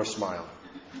least they wore a smile.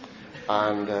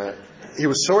 And he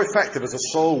was so effective as a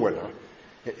soul winner,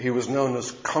 he was known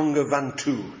as Conga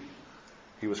Vantu.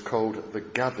 He was called the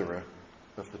gatherer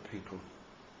of the people.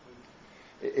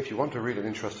 If you want to read an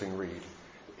interesting read,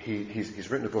 he's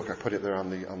written a book. I put it there on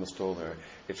the stall there.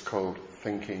 It's called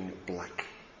Thinking Black.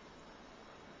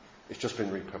 It's just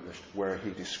been republished, where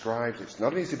he describes, it's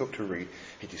not an easy book to read,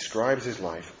 he describes his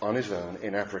life on his own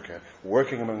in Africa,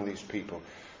 working among these people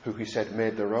who he said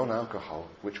made their own alcohol,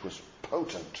 which was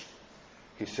potent.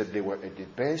 He said they were a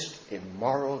debased,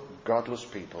 immoral, godless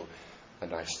people,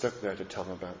 and I stuck there to tell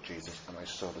them about Jesus, and I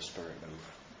saw the Spirit move.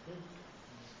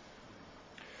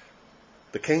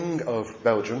 The King of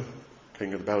Belgium,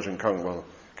 King of the Belgian Congo,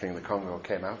 King of the Congo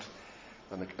came out,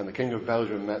 and the King of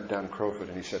Belgium met Dan Crawford,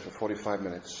 and he said, for 45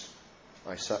 minutes,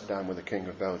 I sat down with the King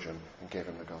of Belgium and gave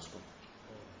him the gospel.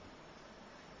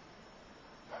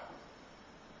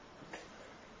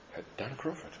 Dan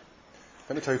Crawford.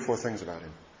 Let me tell you 4 things about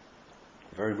him.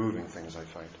 Very moving things, I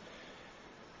find.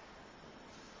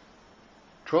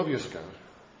 12 years ago,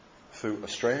 through a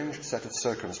strange set of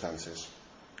circumstances,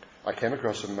 I came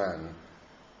across a man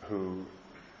who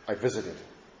I visited.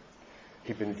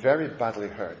 He'd been very badly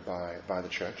hurt by the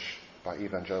church, by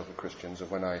evangelical Christians, and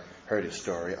when I heard his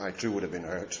story, I too would have been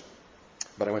hurt.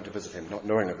 But I went to visit him, not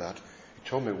knowing of that. He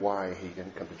told me why he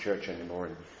didn't come to church anymore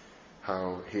and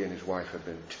how he and his wife had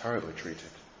been terribly treated.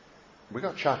 We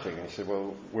got chatting, and he said,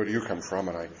 well, where do you come from?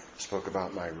 And I spoke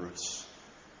about my roots.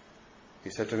 He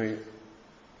said to me,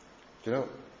 do you know,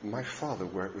 my father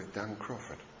worked with Dan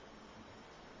Crawford.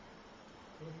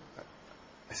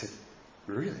 I said,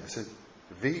 really? I said,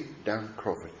 the Dan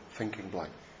Crawford, Thinking Black.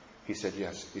 He said,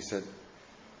 yes. He said,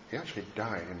 he actually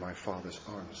died in my father's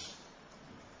arms.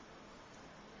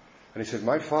 And he said,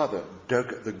 my father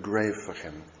dug the grave for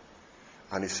him.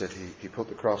 And he said, he put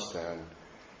the cross there, and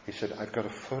He said, I've got a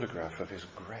photograph of his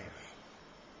grave.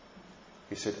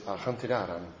 He said, I'll hunt it out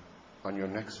on your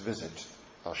next visit.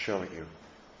 I'll show it you.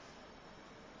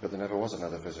 But there never was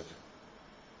another visit.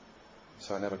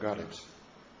 So I never got it.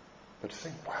 But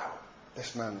think, wow,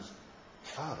 this man's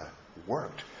father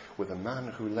worked with a man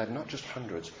who led not just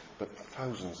hundreds, but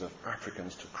thousands of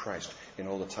Africans to Christ in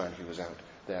all the time he was out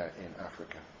there in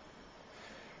Africa.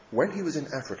 When he was in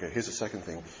Africa, here's the second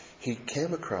thing, he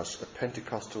came across a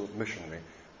Pentecostal missionary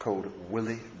called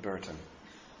Willie Burton.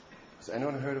 Has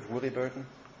anyone heard of Willie Burton?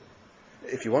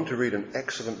 If you want to read an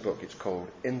excellent book, it's called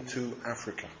Into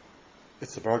Africa.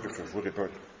 It's the biography of Willie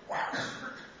Burton. Wow.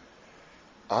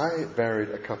 I buried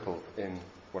a couple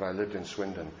when I lived in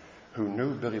Swindon who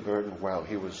knew Billy Burton well.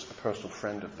 He was a personal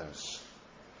friend of theirs.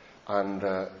 And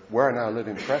where I now live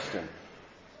in Preston,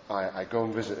 I go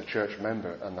and visit a church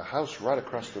member, and the house right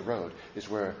across the road is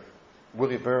where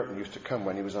Willie Burton used to come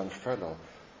when he was on furlough.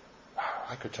 Wow,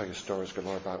 I could tell you stories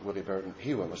galore about Willie Burton.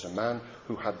 He was a man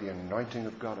who had the anointing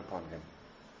of God upon him.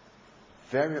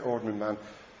 Very ordinary man,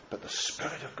 but the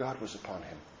Spirit of God was upon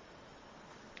him.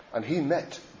 And he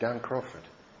met Dan Crawford.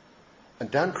 And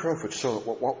Dan Crawford saw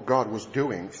what God was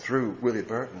doing through Willie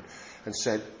Burton and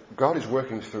said, God is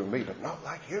working through me, but not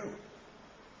like you.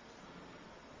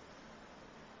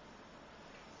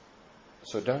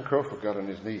 So Dan Crawford got on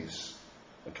his knees,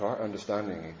 and to our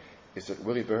understanding is that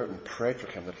Willie Burton prayed for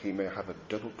him that he may have a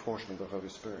double portion of the Holy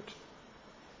Spirit.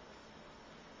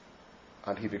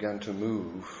 And he began to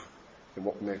move in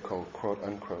what we may call, quote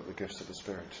unquote, the gifts of the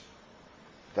Spirit.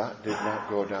 That did not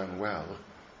go down well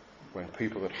when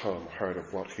people at home heard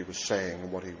of what he was saying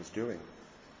and what he was doing.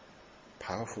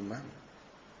 Powerful man.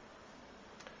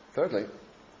 Thirdly,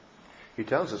 he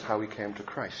tells us how he came to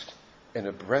Christ in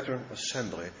a brethren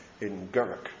assembly in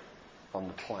Gurrock on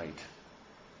the Clyde.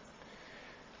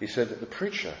 He said that the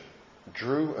preacher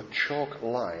drew a chalk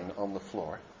line on the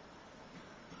floor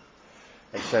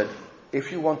and said,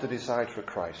 if you want to decide for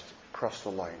Christ, cross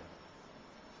the line.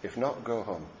 If not, go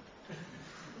home.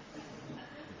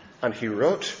 And he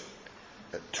wrote,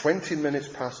 at 20 minutes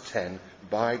past 10,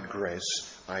 by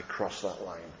grace, I crossed that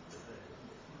line.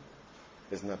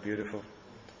 Isn't that beautiful?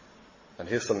 And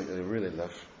here's something that I really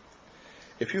love.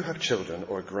 If you have children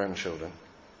or grandchildren,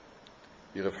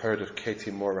 you'll have heard of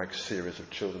Katie Morag's series of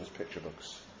children's picture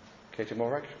books. Katie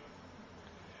Morag?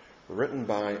 Written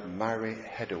by Mary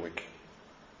Hedwig.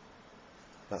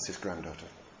 That's his granddaughter.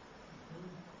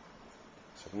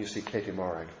 So when you see Katie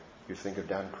Morag, you think of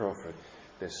Dan Crawford,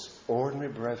 this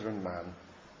ordinary brethren man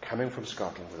coming from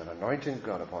Scotland with an anointing of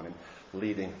God upon him,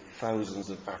 leading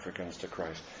thousands of Africans to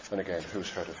Christ. And again, who's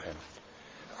heard of him?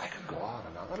 I could go on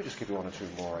and on. Let me just give you one or two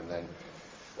more, and then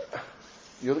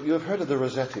you'll have heard of the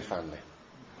Rossetti family.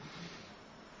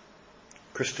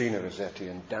 Christina Rossetti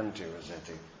and Dante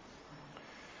Rossetti.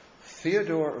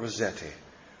 Theodore Rossetti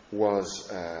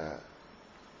was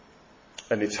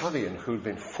an Italian who'd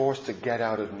been forced to get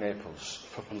out of Naples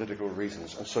for political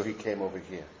reasons, and so he came over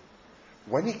here.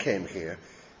 When he came here,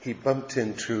 he bumped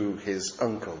into his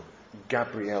uncle,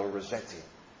 Gabriele Rossetti.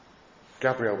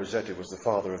 Gabriele Rossetti was the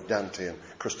father of Dante and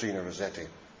Christina Rossetti.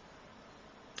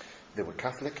 They were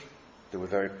Catholic, they were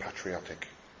very patriotic.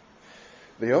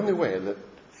 The only way that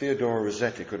Theodore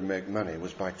Rossetti could make money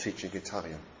was by teaching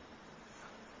Italian.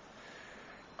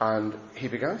 And he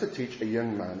began to teach a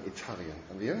young man Italian.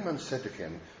 And the young man said to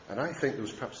him, and I think there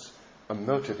was perhaps a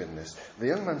motive in this, the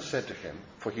young man said to him,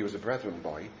 for he was a brethren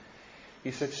boy, he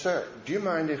said, sir, do you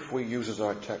mind if we use as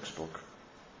our textbook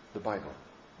the Bible?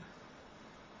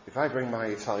 If I bring my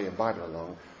Italian Bible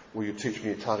along, will you teach me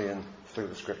Italian through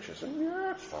the scriptures? And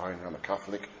yeah, it's fine, I'm a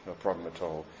Catholic, no problem at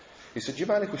all. He said, do you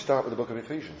mind if we start with the book of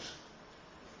Ephesians?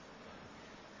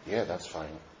 Yeah, that's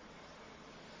fine.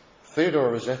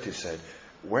 Theodore Rossetti said,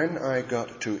 when I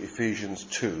got to Ephesians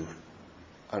 2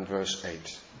 and verse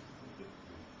 8,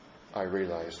 I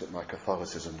realized that my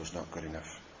Catholicism was not good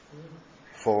enough.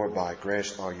 For by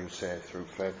grace are you saved through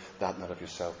faith, that not of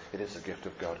yourself. It is the gift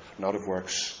of God, not of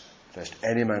works, lest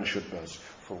any man should boast.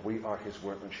 For we are his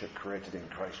workmanship created in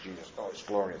Christ Jesus. Oh, it's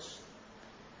glorious.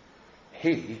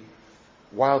 He,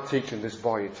 while teaching this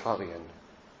boy Italian,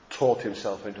 taught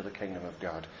himself into the kingdom of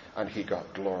God, and he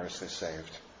got gloriously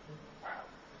saved. Wow.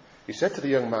 He said to the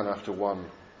young man after one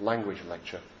language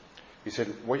lecture, he said,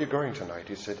 where are you going tonight?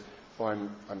 He said, oh,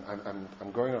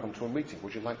 I'm going on to a meeting.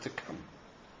 Would you like to come?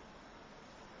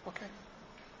 Okay.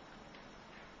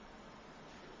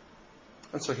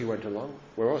 And so he went along.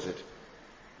 Where was it?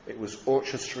 It was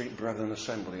Orchard Street Brethren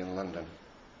Assembly in London,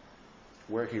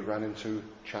 where he ran into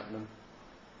Chapman,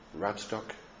 Radstock,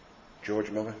 George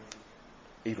Miller,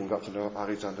 even got to know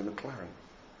Alexander McLaren.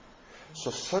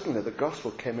 So suddenly the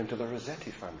gospel came into the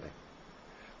Rossetti family.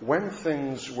 When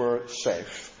things were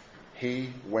safe,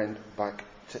 he went back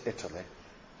to Italy,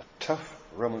 a tough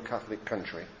Roman Catholic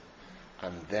country,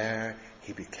 and there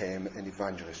he became an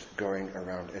evangelist going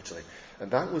around Italy.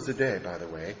 And that was the day, by the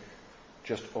way,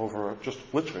 just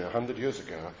literally 100 years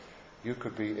ago, you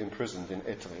could be imprisoned in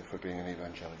Italy for being an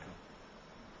evangelical.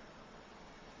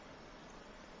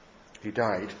 He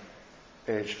died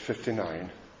aged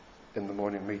 59 in the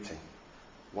morning meeting.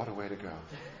 What a way to go.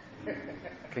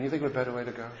 Can you think of a better way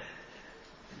to go?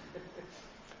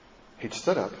 He'd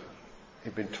stood up,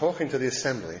 he'd been talking to the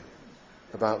assembly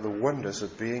about the wonders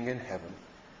of being in heaven,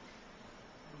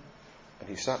 and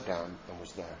he sat down and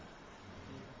was there.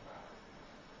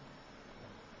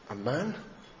 A man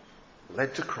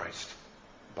led to Christ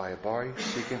by a boy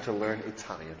seeking to learn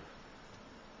Italian.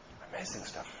 Amazing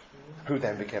stuff. Who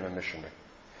then became a missionary.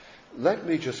 Let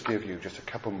me just give you just a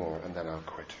couple more and then I'll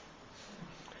quit.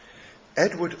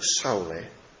 Edward Sowley,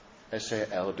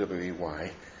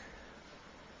 Salwey.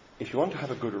 If you want to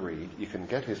have a good read, you can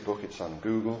get his book. It's on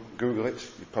Google. Google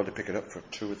it. You'd probably pick it up for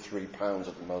 £2 or £3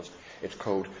 at the most. It's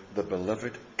called The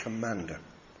Beloved Commander.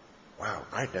 Wow,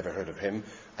 I'd never heard of him.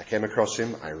 I came across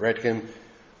him. I read him.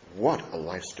 What a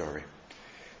life story.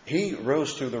 He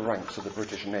rose through the ranks of the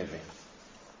British Navy.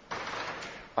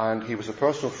 And he was a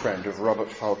personal friend of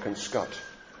Robert Falcon Scott.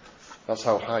 That's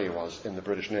how high he was in the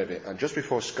British Navy. And just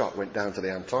before Scott went down to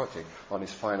the Antarctic on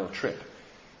his final trip,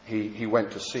 he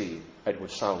went to see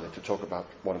Edward Sowley to talk about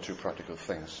one or two practical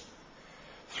things.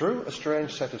 Through a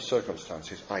strange set of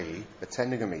circumstances, i.e.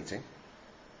 attending a meeting,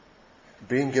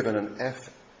 being given an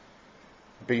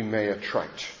F.B. Mayer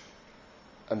tract,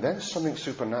 and then something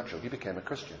supernatural, he became a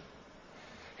Christian.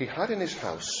 He had in his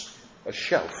house a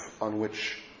shelf on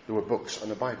which there were books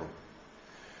and a Bible.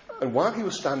 And while he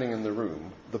was standing in the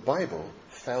room, the Bible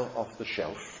fell off the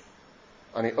shelf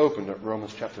and he opened at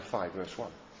Romans chapter 5, verse 1.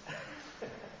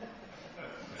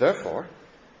 Therefore,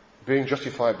 being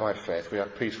justified by faith, we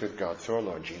have peace with God through our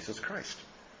Lord Jesus Christ.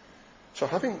 So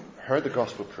having heard the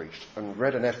gospel preached and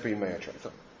read an F.B. Mayer tract, I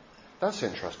thought, that's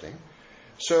interesting.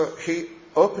 So he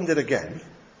opened it again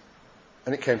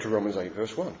and it came to Romans 8,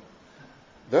 verse 1.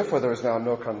 Therefore, there is now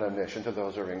no condemnation to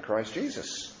those who are in Christ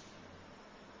Jesus.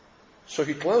 So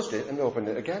he closed it and opened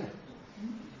it again.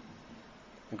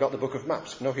 And got the book of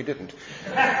maps. No, he didn't.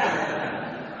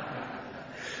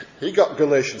 He got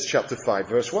Galatians chapter 5,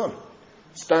 verse 1.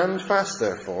 Stand fast,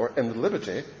 therefore, in the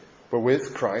liberty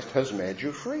wherewith Christ has made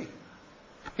you free.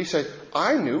 He said,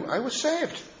 I knew I was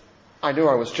saved. I knew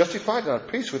I was justified and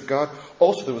had peace with God.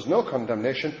 Also, there was no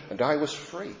condemnation and I was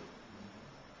free.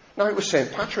 Now, it was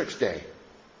St. Patrick's Day.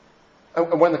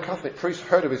 And when the Catholic priest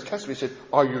heard of his testimony, he said,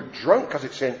 are you drunk because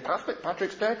it's St.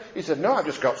 Patrick's Day? He said, no, I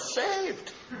just got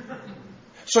saved.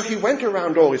 So he went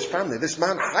around all his family, this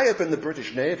man high up in the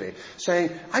British Navy,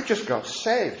 saying, I just got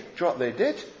saved. Do you know what they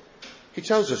did? He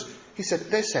tells us, he said,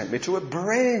 they sent me to a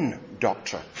brain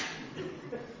doctor,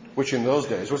 which in those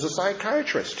days was a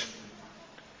psychiatrist.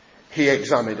 He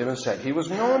examined him and said he was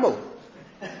normal.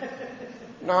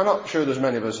 Now, I'm not sure there's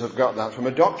many of us who have got that from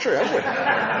a doctor, have we?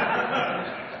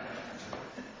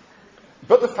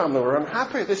 But the family were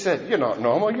unhappy. They said, you're not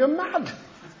normal, you're mad.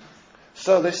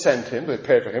 So they sent him, they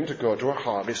paid for him to go to a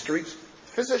Harley Street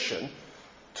physician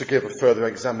to give a further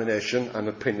examination and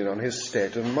opinion on his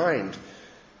state of mind.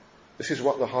 This is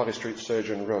what the Harley Street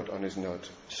surgeon wrote on his note.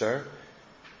 Sir,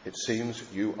 it seems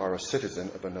you are a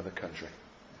citizen of another country.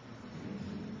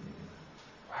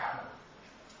 Wow.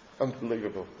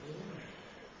 Unbelievable.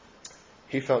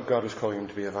 He felt God was calling him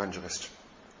to be evangelist.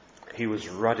 He was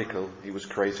radical. He was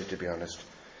crazy, to be honest.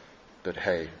 But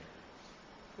hey.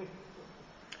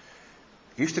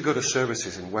 He used to go to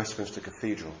services in Westminster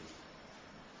Cathedral.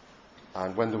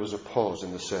 And when there was a pause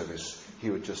in the service, he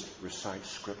would just recite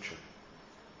scripture.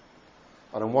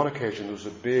 And on one occasion, there was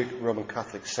a big Roman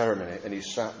Catholic ceremony, and he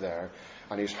sat there,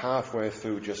 and he's halfway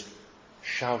through just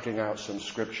shouting out some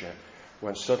scripture,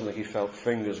 when suddenly he felt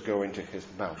fingers go into his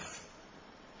mouth.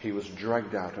 He was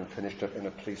dragged out and finished up in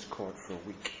a police court for a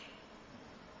week.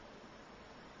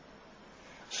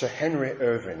 Sir Henry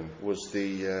Irving was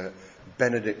the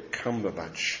Benedict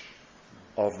Cumberbatch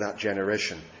of that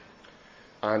generation.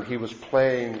 And he was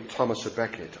playing Thomas à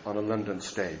Becket on a London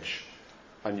stage.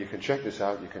 And you can check this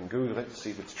out, you can Google it,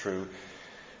 see if it's true.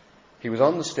 He was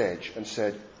on the stage and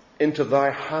said, into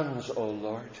thy hands, O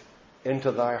Lord,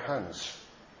 into thy hands.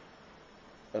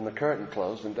 And the curtain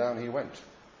closed and down he went.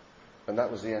 And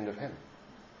that was the end of him.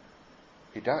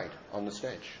 He died on the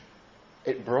stage.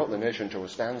 It brought the nation to a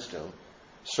standstill.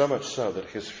 So much so that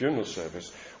his funeral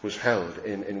service was held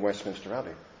in Westminster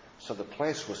Abbey. So the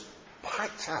place was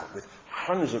packed out with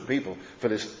hundreds of people for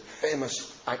this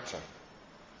famous actor.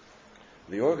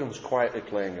 The organ's quietly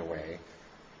playing away.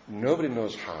 Nobody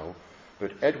knows how,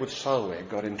 but Edward Solway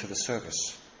got into the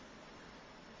service.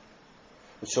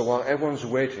 And so while everyone's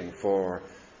waiting for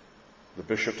the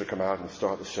bishop to come out and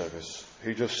start the service,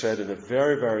 he just said in a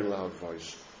very, very loud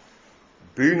voice,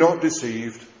 "Be not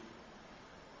deceived.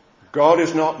 God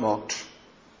is not mocked.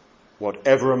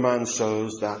 Whatever a man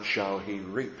sows, that shall he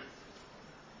reap."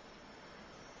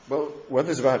 Well, when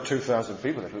there's about 2,000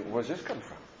 people, where's this come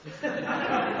from?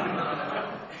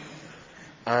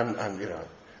 and you know,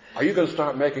 are you going to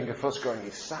start making a fuss going, "He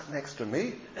sat next to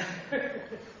me"?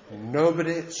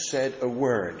 Nobody said a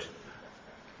word.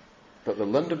 But the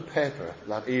London paper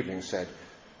that evening said,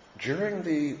 during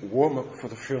the warm-up for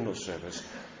the funeral service,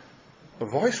 a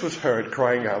voice was heard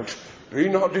crying out, "Be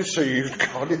not deceived,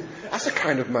 God." That's the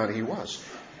kind of man he was.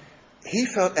 He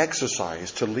felt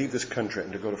exercised to leave this country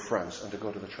and to go to France and to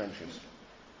go to the trenches.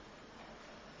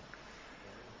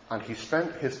 And he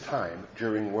spent his time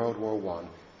during World War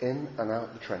I in and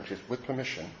out the trenches with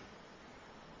permission,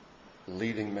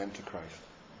 leading men to Christ,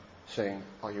 saying,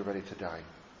 "Are you ready to die?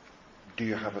 Do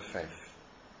you have a faith?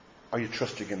 Are you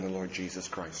trusting in the Lord Jesus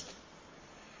Christ?"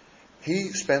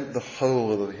 He spent the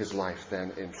whole of his life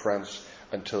then in France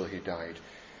until he died.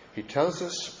 He tells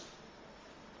us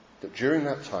that during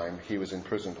that time he was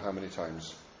imprisoned how many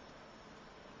times?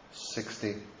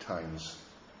 60 times.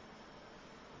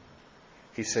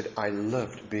 He said, "I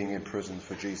loved being imprisoned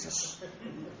for Jesus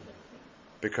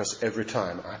because every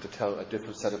time I had to tell a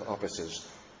different set of officers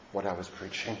what I was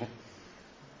preaching."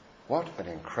 What an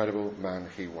incredible man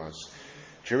he was.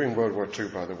 During World War II,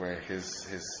 by the way, his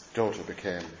daughter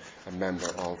became a member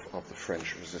of the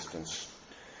French resistance.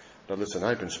 Now listen,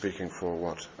 I've been speaking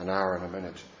for, an hour and a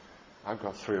minute. I've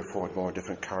got 3 or 4 more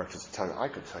different characters to tell you. I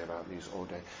could tell you about these all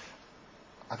day.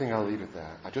 I think I'll leave it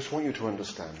there. I just want you to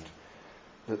understand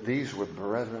that these were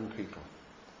brethren people.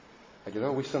 And you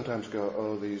know, we sometimes go,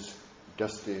 "Oh, these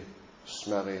dusty,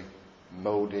 smelly,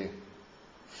 mouldy,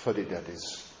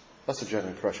 fuddy-duddies." That's the general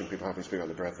impression people have when you speak about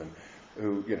the brethren,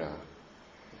 who, you know,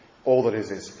 all that is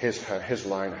his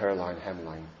line, her line, hem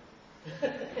line.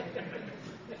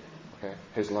 Okay?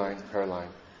 His line, her line,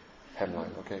 hem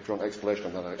line. Okay? If you want an explanation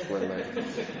on that, I'll explain later.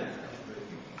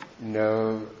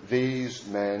 No, these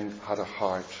men had a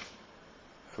heart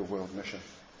for world mission.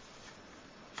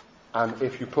 And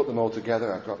if you put them all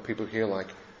together, I've got people here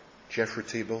like Jeffrey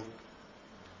Teeble,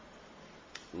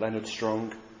 Leonard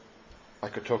Strong. I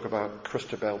could talk about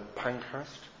Christabel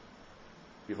Pankhurst.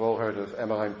 You've all heard of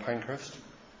Emmeline Pankhurst.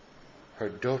 Her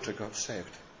daughter got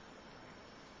saved.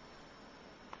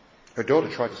 Her daughter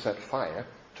tried to set fire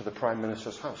to the Prime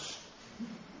Minister's house.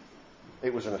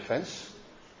 It was an offence.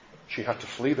 She had to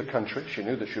flee the country. She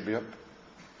knew that she'd be up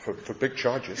for big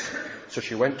charges. So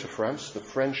she went to France. The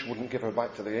French wouldn't give her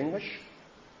back to the English.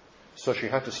 So she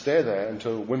had to stay there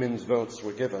until women's votes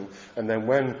were given. And then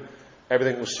when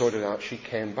everything was sorted out, she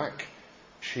came back.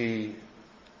 She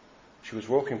was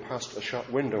walking past a shop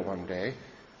window one day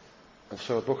and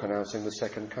saw a book announcing the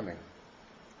second coming.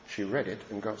 She read it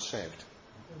and got saved.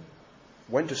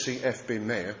 Went to see F.B.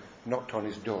 Mayer, knocked on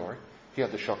his door. He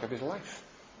had the shock of his life.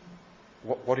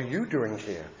 What are you doing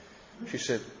here? She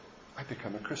said, "I've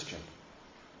become a Christian.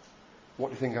 What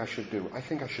do you think I should do?" "I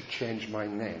think I should change my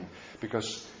name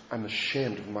because I'm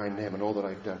ashamed of my name and all that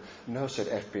I've done." "No," said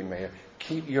F.B. Mayer,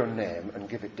 "keep your name and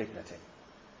give it dignity."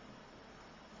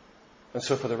 And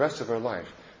so for the rest of her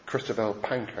life, Christabel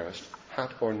Pankhurst,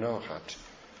 hat or no hat,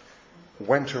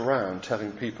 went around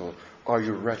telling people, "Are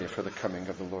you ready for the coming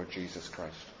of the Lord Jesus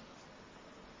Christ?"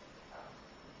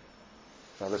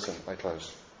 Now listen, I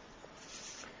close.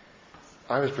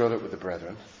 I was brought up with the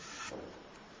brethren,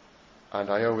 and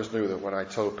I always knew that when I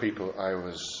told people I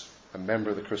was a member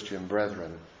of the Christian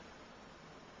Brethren,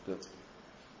 that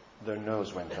their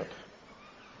nose went up,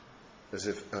 as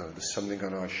if, "Oh, there's something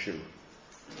on our shoe."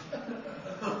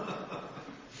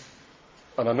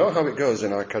 And I know how it goes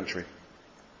in our country.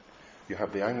 You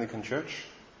have the Anglican Church,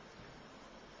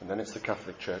 and then it's the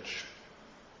Catholic Church,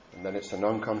 and then it's the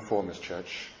Nonconformist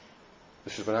Church.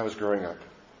 This is when I was growing up.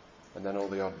 And then all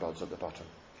the oddbods at the bottom.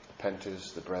 The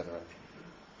Penties, the Brethren.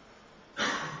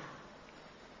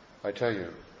 I tell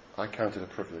you, I count it a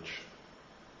privilege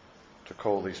to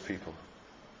call these people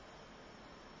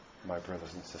my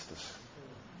brothers and sisters.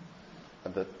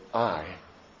 And that I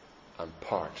am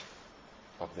part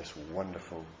of this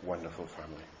wonderful, wonderful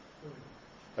family.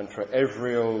 And for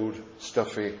every old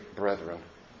stuffy brethren,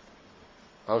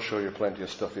 I'll show you plenty of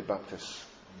stuffy Baptists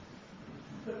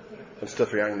and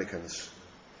stuffy Anglicans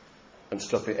and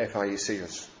stuffy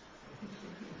FIECers.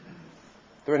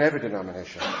 They're in every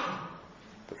denomination.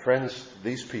 But friends,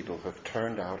 these people have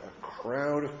turned out a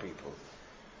crowd of people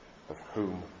of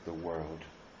whom the world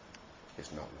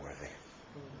is not worthy.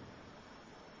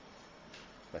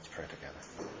 Let's pray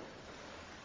together.